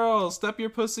right, girl. Step your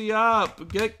pussy up.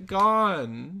 Get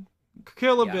gone.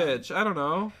 Kill a bitch. I don't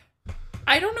know.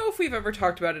 I don't know if we've ever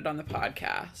talked about it on the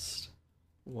podcast.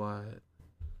 What?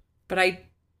 But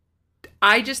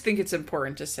I just think it's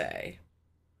important to say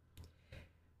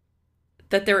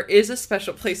that there is a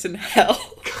special place in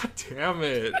hell. God damn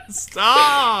it.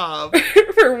 Stop.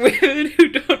 For women who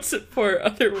don't support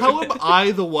other women. How am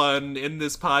I the one in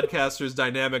this podcaster's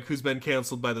dynamic who's been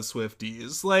canceled by the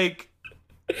Swifties? Like,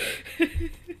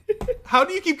 how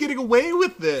do you keep getting away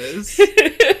with this?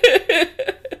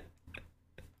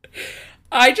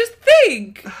 I just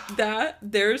think that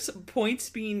there's points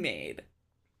being made.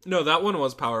 No, that one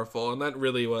was powerful, and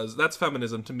that's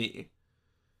feminism to me.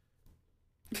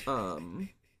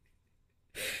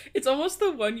 It's almost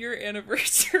the 1-year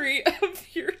anniversary of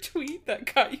your tweet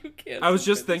that got you canceled. I was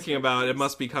just thinking about it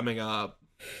must be coming up.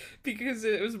 Because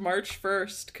it was March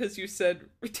 1st, because you said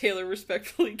Taylor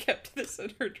respectfully kept this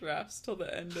in her drafts till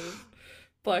the end of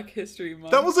Black History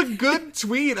Month. That was a good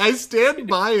tweet. I stand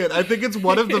by it. I think it's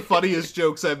one of the funniest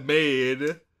jokes I've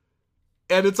made.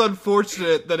 And it's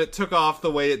unfortunate that it took off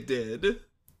the way it did.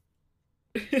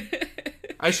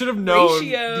 I should have known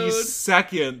the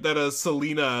second that a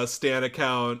Selena stan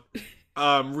account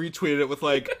retweeted it with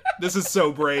like, this is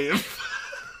so brave.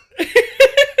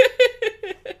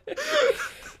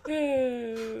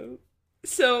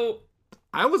 So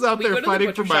I was out there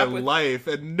fighting for my life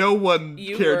and no one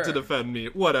cared to defend me.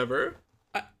 Whatever.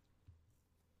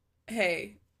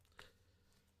 Hey.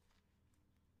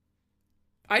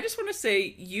 I just want to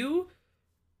say, you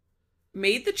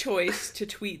made the choice to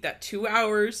tweet that 2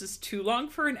 hours is too long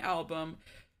for an album.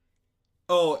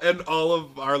 Oh, and all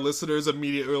of our listeners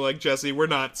immediately were like, Jesse, we're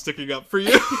not sticking up for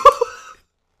you.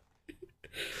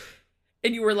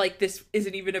 And you were like, this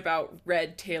isn't even about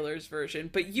Red Taylor's version.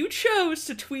 But you chose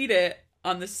to tweet it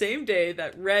on the same day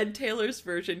that Red Taylor's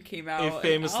version came out. A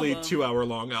famously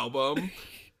 2-hour-long album.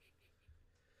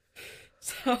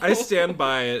 So... I stand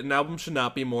by it. An album should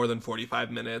not be more than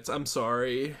 45 minutes. I'm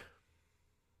sorry.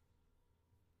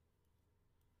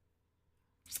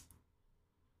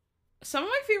 Some of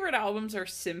my favorite albums are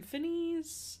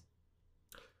symphonies.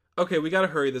 Okay, we gotta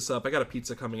hurry this up. I got a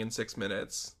pizza coming in 6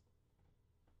 minutes.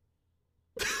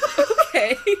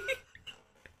 Okay.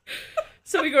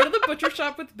 So we go to the butcher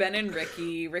shop with Ben and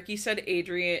Ricky. Ricky said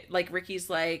Ricky's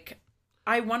like,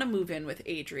 I want to move in with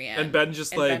Adrian. And Ben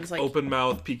just Ben's open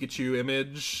mouth Pikachu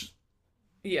image.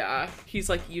 Yeah. He's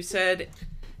like, you said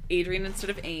Adrian instead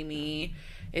of Amy.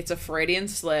 It's a Freudian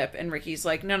slip. And Ricky's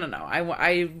like, no. I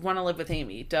want to live with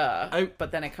Amy. Duh.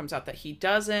 But then it comes out that he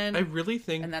doesn't. I really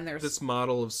think and then there's... this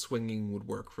model of swinging would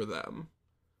work for them.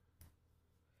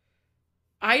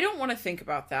 I don't want to think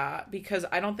about that because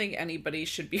I don't think anybody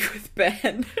should be with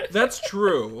Ben. That's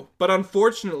true. But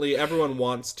unfortunately, everyone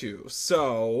wants to.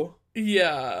 So...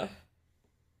 Yeah.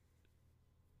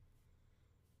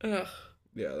 Ugh.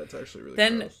 Yeah, that's actually really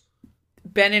then gross.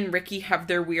 Ben and Ricky have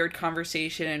their weird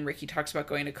conversation and Ricky talks about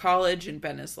going to college and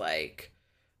Ben is like,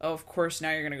 oh, of course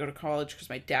now you're going to go to college because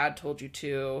my dad told you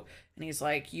to. And he's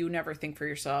like, you never think for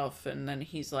yourself. And then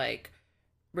Ricky's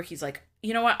like,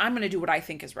 you know what? I'm going to do what I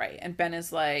think is right. And Ben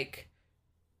is like,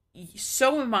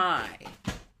 so am I.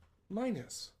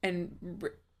 Minus. And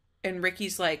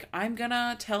Ricky's like, I'm going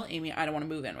to tell Amy I don't want to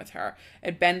move in with her.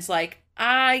 And Ben's like,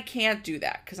 I can't do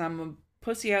that because I'm a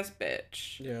pussy-ass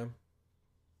bitch. Yeah.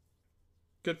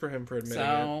 Good for him for admitting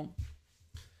it.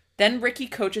 Then Ricky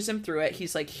coaches him through it.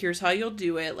 He's like, here's how you'll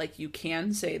do it. Like, you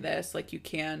can say this. Like, you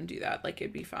can do that. Like,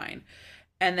 it'd be fine.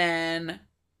 And then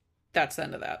that's the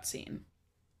end of that scene.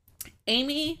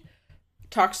 Amy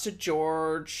talks to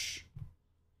George.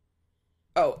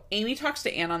 Oh, Amy talks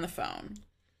to Anne on the phone.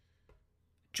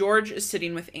 George is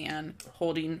sitting with Anne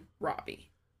holding Robbie.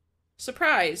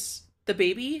 Surprise! The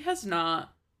baby has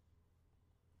not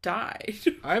died.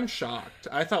 I'm shocked.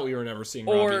 I thought we were never seeing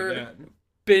Robbie again.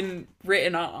 Been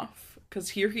written off, because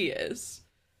here he is.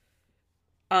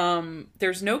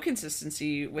 There's no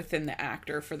consistency within the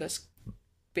actor for this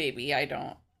baby, I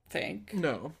don't think.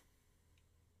 No.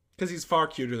 Because he's far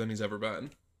cuter than he's ever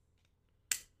been.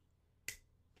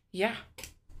 Yeah.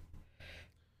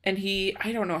 And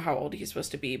I don't know how old he's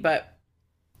supposed to be, but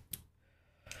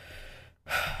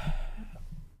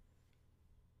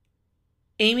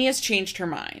Amy has changed her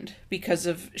mind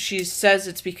she says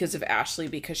it's because of Ashley,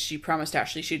 because she promised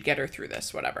Ashley she'd get her through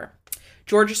this, whatever.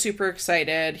 George is super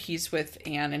excited. He's with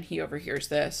Anne and he overhears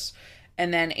this.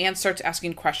 And then Anne starts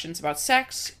asking questions about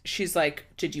sex. She's like,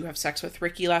 did you have sex with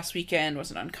Ricky last weekend?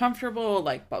 Was it uncomfortable?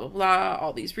 Like, blah, blah, blah,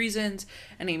 all these reasons.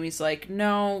 And Amy's like,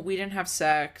 no, we didn't have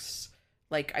sex.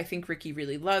 Like, I think Ricky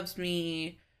really loves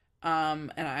me.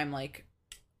 And I'm like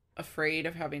afraid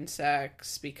of having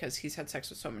sex because he's had sex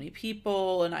with so many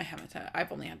people and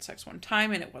I've only had sex one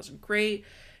time and it wasn't great.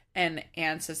 And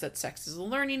Anne says that sex is a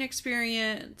learning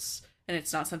experience and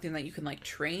it's not something that you can like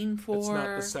train for. It's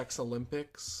not the sex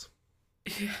Olympics.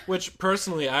 Yeah. Which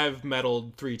personally I've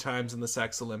medaled 3 times in the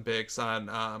sex Olympics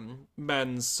on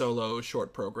men's solo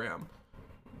short program.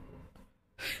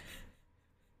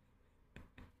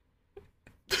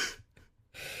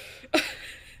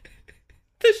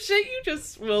 The shit you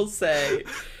just will say.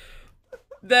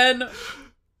 Then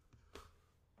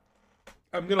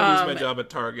I'm gonna lose my job at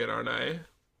Target, aren't I?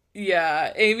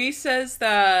 Yeah, Amy says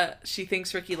that she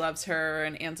thinks Ricky loves her,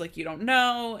 and Anne's like, you don't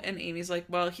know. And Amy's like,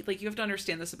 well, you have to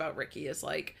understand this about Ricky is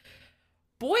like,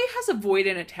 boy has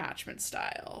avoidant attachment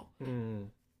style.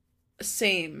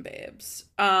 Same, babes.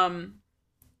 And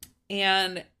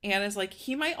Anne is like,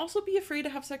 he might also be afraid to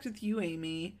have sex with you,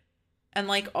 Amy. And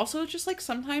like, also just like,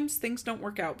 sometimes things don't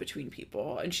work out between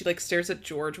people. And she like stares at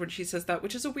George when she says that,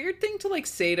 which is a weird thing to like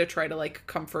say to try to like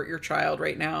comfort your child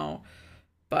right now.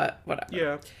 But whatever.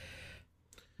 Yeah.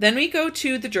 Then we go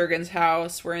to the Jurgens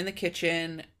house. We're in the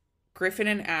kitchen. Griffin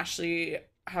and Ashley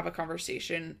have a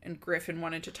conversation. And Griffin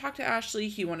wanted to talk to Ashley.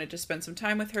 He wanted to spend some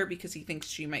time with her because he thinks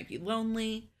she might be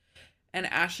lonely. And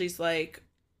Ashley's like,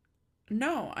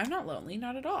 no, I'm not lonely.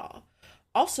 Not at all.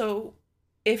 Also,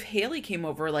 if Haley came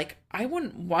over, like, I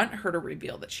wouldn't want her to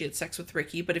reveal that she had sex with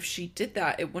Ricky. But if she did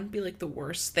that, it wouldn't be like the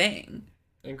worst thing.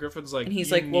 And Griffin's like, and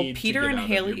he's like, well, Peter and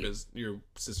Haley, your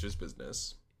sister's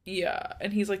business. Yeah.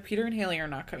 And he's like, Peter and Haley are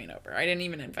not coming over. I didn't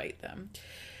even invite them.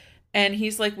 And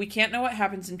he's like, we can't know what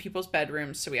happens in people's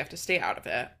bedrooms, so we have to stay out of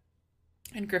it.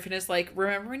 And Griffin is like,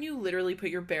 remember when you literally put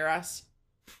your bare ass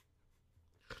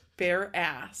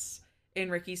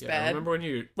in Ricky's bed? Remember when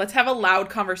you... Let's have a loud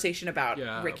conversation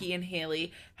about Ricky and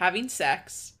Haley having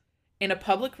sex in a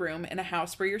public room in a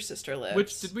house where your sister lives.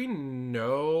 Which, did we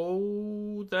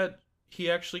know that he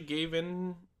actually gave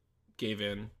in?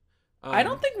 I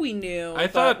don't think we knew. I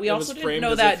thought we also didn't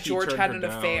know that George had an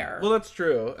affair. Well, that's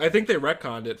true. I think they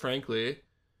retconned it, frankly.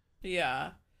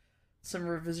 Yeah. Some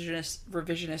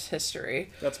revisionist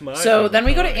history. That's my So then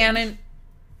we go to Anne and...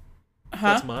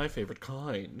 Huh? That's my favorite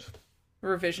kind.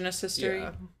 Revisionist history?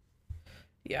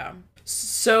 Yeah.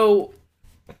 So...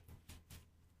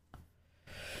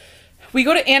 we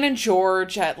go to Anne and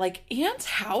George at, like, Anne's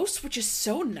house, which is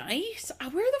so nice.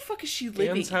 Where the fuck is she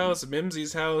living? Anne's house,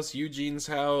 Mimsy's house, Eugene's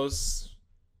house.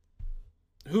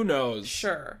 Who knows?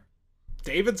 Sure.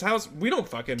 David's house? We don't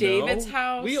fucking know. David's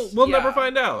house? We'll never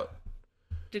find out.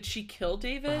 Did she kill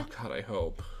David? Oh, God, I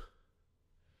hope.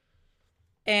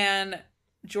 And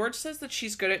George says that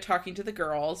she's good at talking to the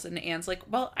girls, and Anne's like,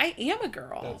 well, I am a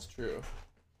girl. That's true.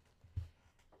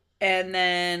 And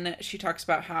then she talks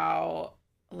about how...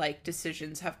 like,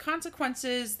 decisions have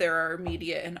consequences. There are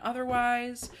immediate and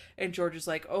otherwise. And George is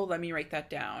like, oh, let me write that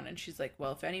down. And she's like,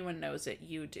 well, if anyone knows it,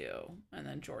 you do. And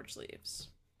then George leaves.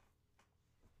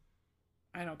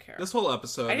 I don't care. This whole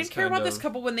episode I didn't care about this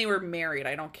couple when they were married.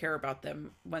 I don't care about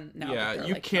them when now. Yeah, that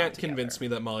you like, can't convince me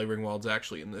that Molly Ringwald's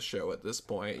actually in this show at this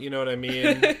point. You know what I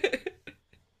mean?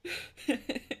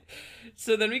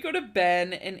 So then we go to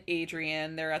Ben and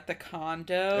Adrian. They're at the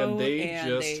condo. And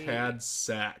they had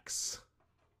sex.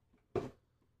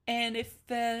 And it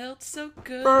felt so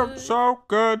good. Felt so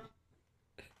good.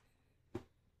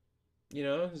 You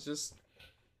know, it's just...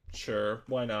 Sure,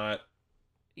 why not?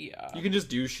 Yeah. You can just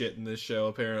do shit in this show,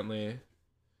 apparently.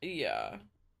 Yeah.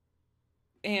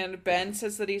 And Ben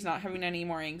says that he's not having any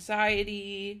more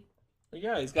anxiety.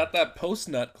 Yeah, he's got that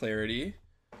post-nut clarity.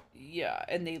 Yeah,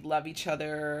 and they love each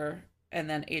other. And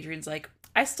then Adrian's like,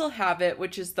 I still have it,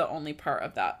 which is the only part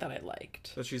of that I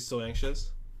liked. That she's still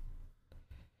anxious?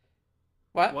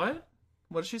 What?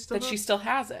 What does she still have? That she still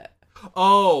has it.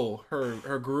 Oh,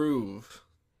 her groove.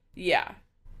 Yeah.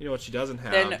 You know what she doesn't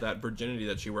have? That virginity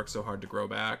that she worked so hard to grow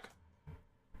back.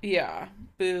 Yeah.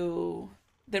 Boo.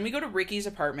 Then we go to Ricky's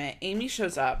apartment. Amy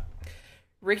shows up.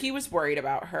 Ricky was worried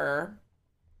about her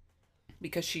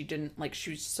because she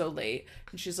was so late.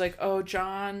 And she's like, oh,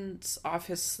 John's off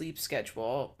his sleep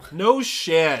schedule. No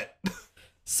shit.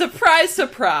 Surprise,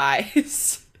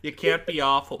 surprise. You can't be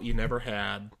awful. You never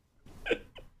had.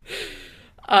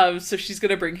 So she's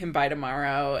gonna bring him by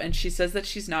tomorrow, and she says that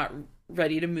she's not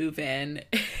ready to move in.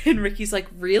 And Ricky's like,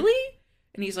 really?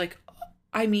 And he's like,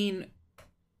 I mean,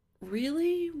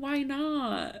 really? Why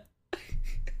not?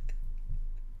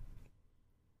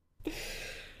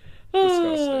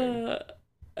 Disgusting.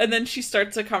 And then she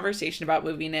starts a conversation about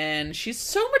moving in. She's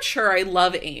so mature. I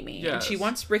love Amy. Yes. And she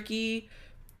wants Ricky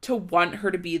to want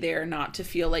her to be there, not to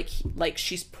feel like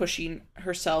she's pushing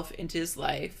herself into his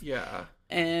life. Yeah.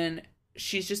 And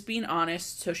she's just being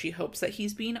honest, so she hopes that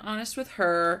he's being honest with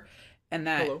her, and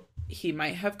that he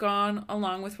might have gone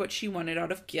along with what she wanted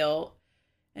out of guilt.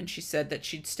 And she said that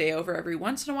she'd stay over every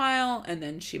once in a while, and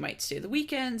then she might stay the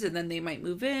weekends, and then they might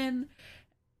move in.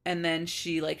 And then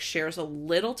she, shares a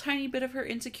little tiny bit of her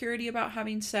insecurity about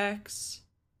having sex.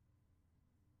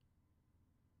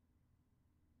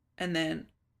 And then...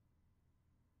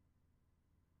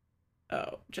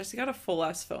 oh, Jesse got a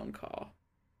full-ass phone call.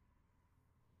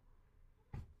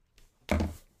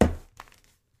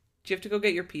 Do you have to go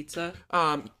get your pizza?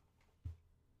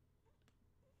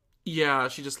 Yeah,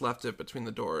 she just left it between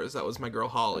the doors. That was my girl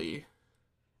Holly.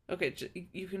 Okay,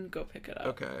 you can go pick it up.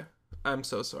 Okay. I'm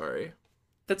so sorry.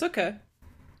 That's okay.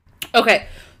 Okay,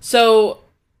 so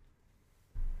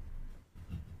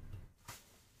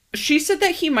she said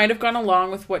that he might have gone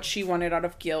along with what she wanted out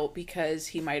of guilt because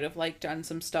he might have done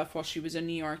some stuff while she was in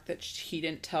New York that he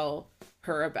didn't tell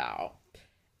her about.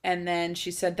 And then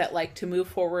she said that to move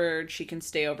forward, she can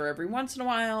stay over every once in a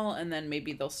while, and then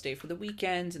maybe they'll stay for the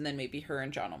weekends, and then maybe her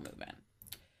and John will move in.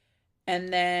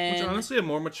 And then... which is honestly a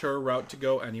more mature route to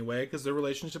go anyway, because their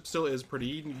relationship still is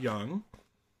pretty young.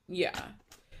 Yeah.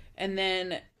 And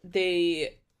then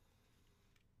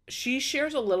she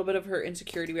shares a little bit of her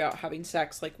insecurity about having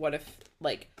sex. What if,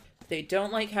 they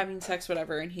don't like having sex,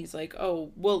 whatever, and he's like,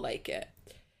 oh, we'll like it.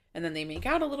 And then they make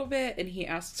out a little bit, and he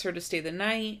asks her to stay the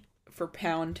night for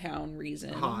Pound Town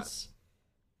reasons. Hot.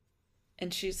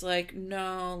 And she's like,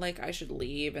 no, I should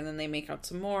leave. And then they make out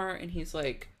some more, and he's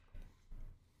like,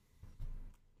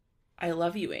 I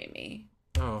love you, Amy.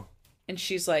 Oh. And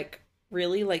she's like,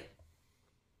 really?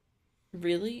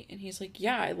 really? And he's like,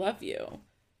 yeah, I love you.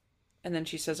 And then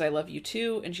she says, I love you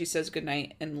too. And she says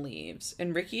goodnight and leaves.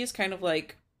 And Ricky is kind of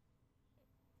like,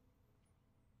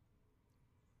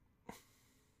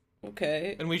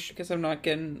 okay. And because I'm not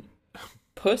getting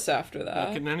puss after that.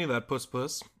 Not getting any of that puss.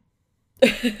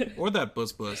 Or that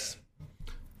puss.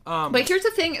 But here's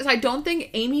the thing is I don't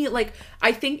think Amy, like,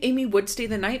 I think Amy would stay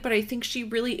the night, but I think she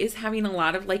really is having a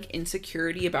lot of, like,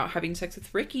 insecurity about having sex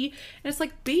with Ricky. And it's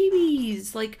like,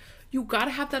 babies, like, you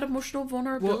gotta have that emotional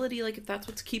vulnerability, like, if that's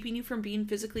what's keeping you from being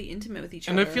physically intimate with each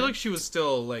other. And I feel like she was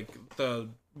still, like, the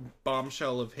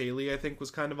bombshell of Haley, I think,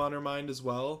 was kind of on her mind as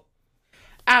well.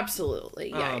 Absolutely,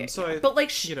 yeah. But,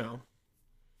 like, you know.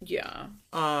 Yeah.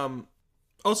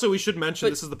 Also, we should mention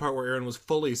this is the part where Aaron was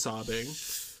fully sobbing.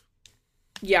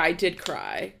 Yeah, I did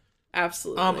cry.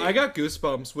 Absolutely. I got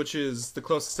goosebumps, which is the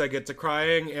closest I get to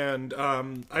crying, and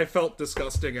I felt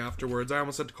disgusting afterwards. I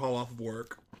almost had to call off of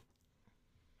work.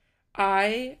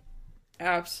 I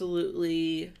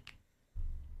absolutely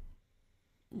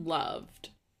loved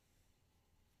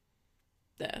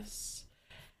this.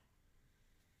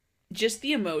 Just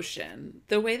the emotion.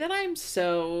 The way that I'm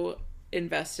so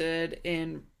invested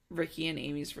in Ricky and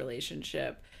Amy's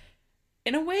relationship.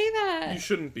 In a way that you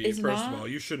shouldn't be, first of all.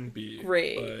 You shouldn't be.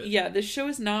 Great. But... Yeah, this show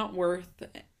is not worth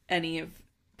any of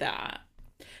that.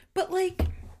 But, like,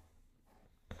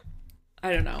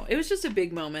 I don't know. It was just a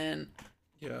big moment.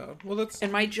 Yeah, well, that's...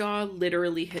 And my jaw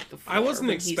literally hit the floor. I wasn't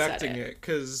expecting it,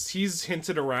 because he's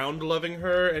hinted around loving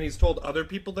her, and he's told other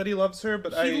people that he loves her,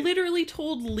 but He literally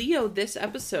told Leo this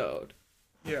episode.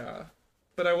 Yeah,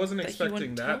 but I wasn't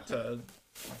expecting that to...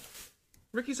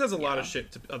 Ricky says a lot of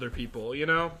shit to other people, you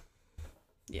know?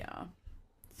 Yeah.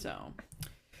 So.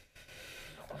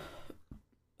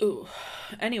 Ooh.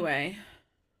 Anyway.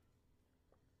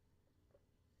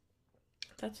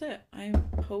 That's it. I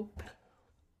hope.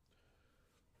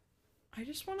 I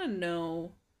just want to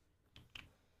know.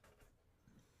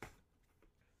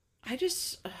 I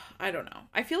don't know.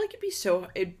 I feel like it'd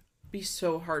be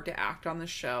so hard to act on the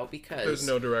show because there's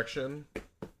no direction.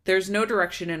 There's no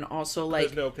direction, and also, like,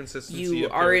 there's no consistency. You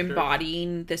are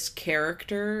embodying this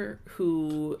character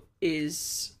who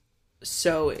is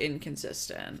so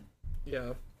inconsistent.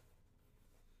 Yeah.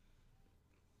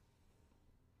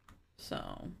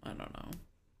 So, I don't know.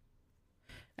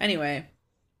 Anyway.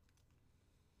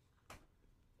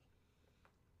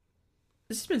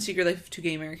 This has been Secret Life of Two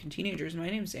Gay American Teenagers.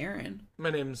 My name's Aaron. My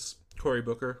name's Cory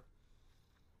Booker.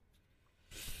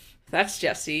 That's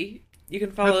Jesse. You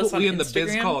can follow us on Instagram. That's what we in the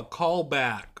biz call a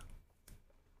callback.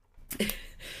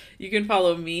 You can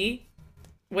follow me.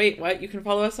 Wait, what? You can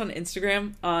follow us on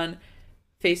Instagram, on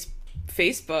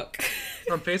Facebook.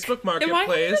 On Facebook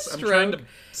Marketplace. I'm trying to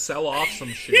sell off some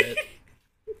shit.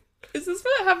 Is this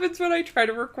what happens when I try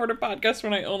to record a podcast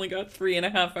when I only got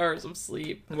 3.5 hours of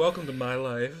sleep? Welcome to my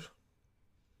life.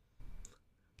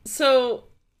 So,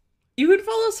 you can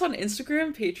follow us on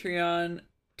Instagram, Patreon,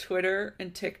 Twitter,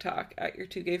 and TikTok at Your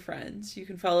Two Gay Friends. You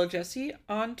can follow Jesse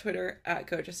on Twitter at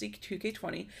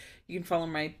GoJesse2K20. You can follow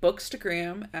my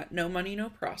Bookstagram at No Money No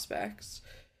Prospects.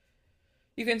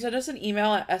 You can send us an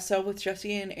email at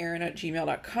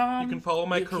slwithjesseandaaron@gmail.com. You can follow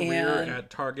my career at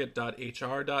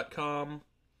target.hr.com.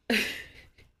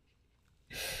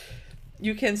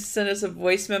 You can send us a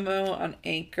voice memo on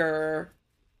Anchor.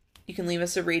 You can leave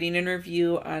us a rating and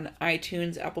review on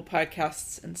iTunes, Apple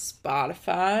Podcasts, and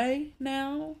Spotify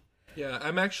now. Yeah,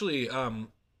 I'm actually... I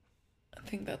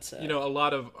think that's it. You know, a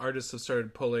lot of artists have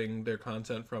started pulling their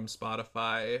content from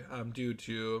Spotify due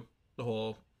to the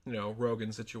whole, you know,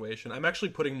 Rogan situation. I'm actually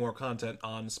putting more content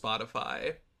on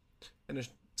Spotify. And a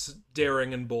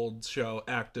daring and bold show,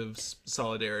 act of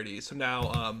solidarity. So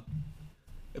now,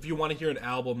 if you want to hear an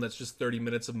album that's just 30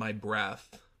 minutes of my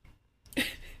breath...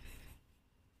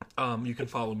 you can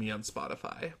follow me on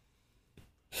Spotify.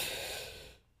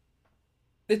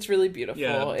 It's really beautiful.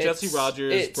 Yeah, Jesse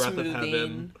Rogers, Breath of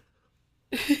Heaven.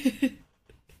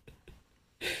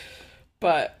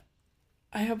 But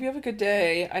I hope you have a good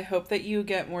day. I hope that you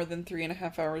get more than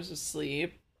 3.5 hours of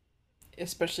sleep,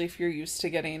 especially if you're used to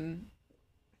getting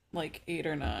like 8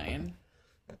 or 9.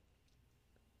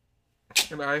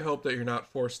 And I hope that you're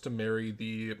not forced to marry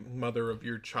the mother of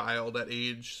your child at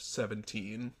age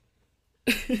 17.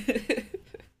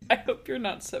 I hope you're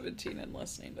not 17 and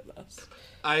listening to this.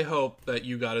 I hope that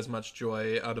you got as much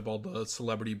joy out of all the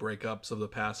celebrity breakups of the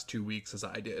past 2 weeks as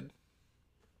I did.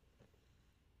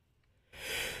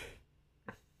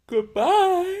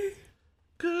 Goodbye.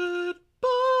 Goodbye.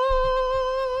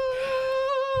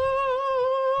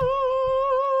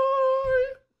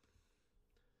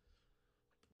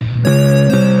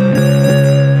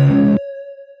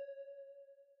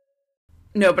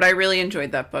 No, but I really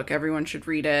enjoyed that book. Everyone should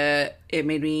read it. It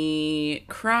made me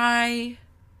cry.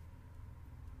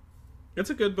 It's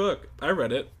a good book. I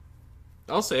read it.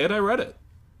 I'll say it, I read it.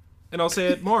 And I'll say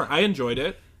it more. I enjoyed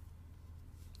it.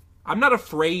 I'm not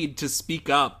afraid to speak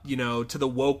up, to the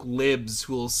woke libs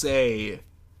who'll say,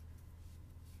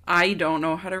 I don't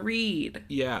know how to read.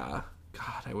 Yeah.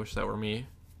 God, I wish that were me.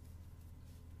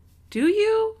 Do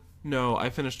you? No, I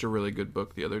finished a really good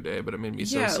book the other day, but it made me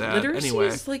so sad.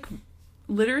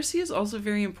 Literacy is also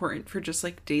very important for just,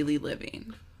 daily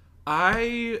living.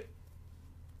 Okay,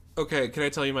 can I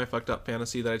tell you my fucked up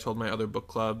fantasy that I told my other book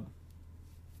club?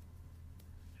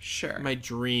 Sure. My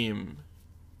dream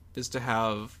is to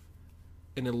have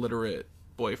an illiterate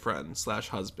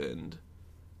boyfriend/husband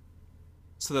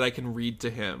so that I can read to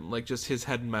him, just his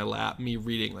head in my lap, me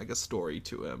reading, a story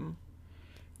to him.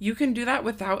 You can do that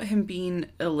without him being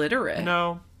illiterate.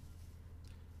 No.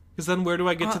 Because then where do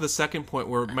I get to the second point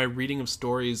where my reading of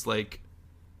stories,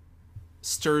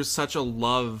 stirs such a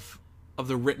love of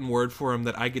the written word for him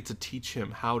that I get to teach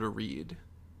him how to read?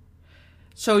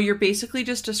 So you're basically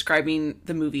just describing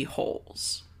the movie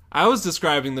Holes. I was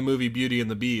describing the movie Beauty and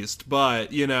the Beast,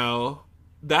 but,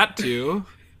 that too.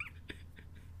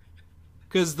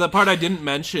 Because the part I didn't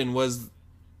mention was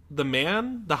the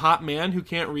hot man who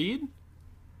can't read.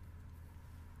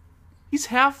 He's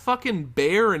half fucking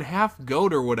bear and half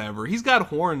goat or whatever. He's got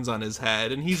horns on his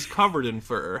head, and he's covered in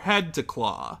fur, head to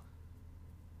claw.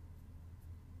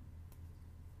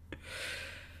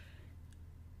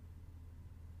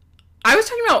 I was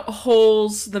talking about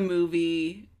Holes, the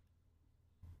movie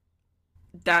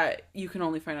that you can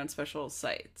only find on special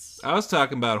sites. I was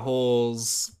talking about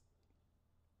Holes.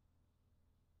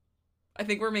 I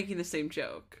think we're making the same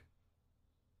joke.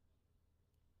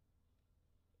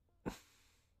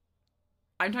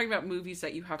 I'm talking about movies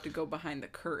that you have to go behind the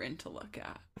curtain to look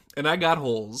at. And I got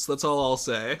Holes. That's all I'll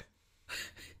say.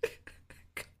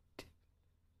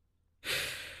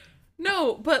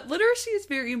 No, but literacy is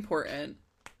very important.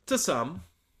 To some.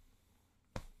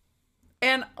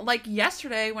 And,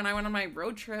 yesterday, when I went on my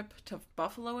road trip to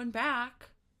Buffalo and back,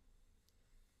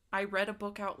 I read a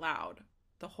book out loud.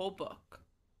 The whole book.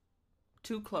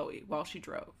 To Chloe while she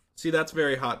drove. See, that's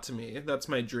very hot to me. That's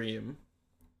my dream.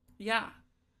 Yeah.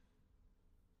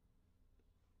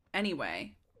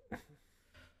 Anyway.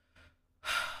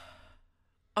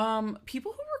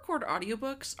 People who record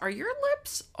audiobooks, are your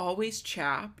lips always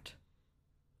chapped?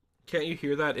 Can't you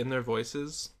hear that in their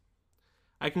voices?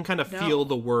 I can kind of feel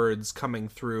the words coming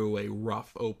through a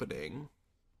rough opening.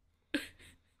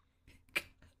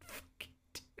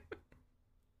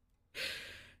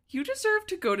 You deserve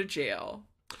to go to jail.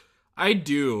 I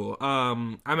do.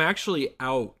 I'm actually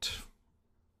out.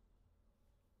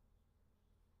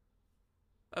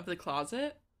 Of the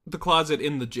closet? The closet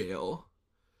in the jail.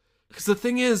 Because the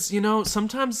thing is,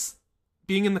 sometimes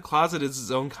being in the closet is its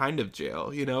own kind of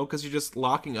jail, because you're just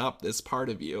locking up this part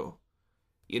of you.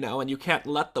 And you can't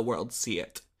let the world see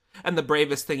it. And the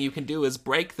bravest thing you can do is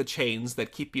break the chains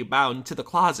that keep you bound to the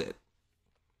closet.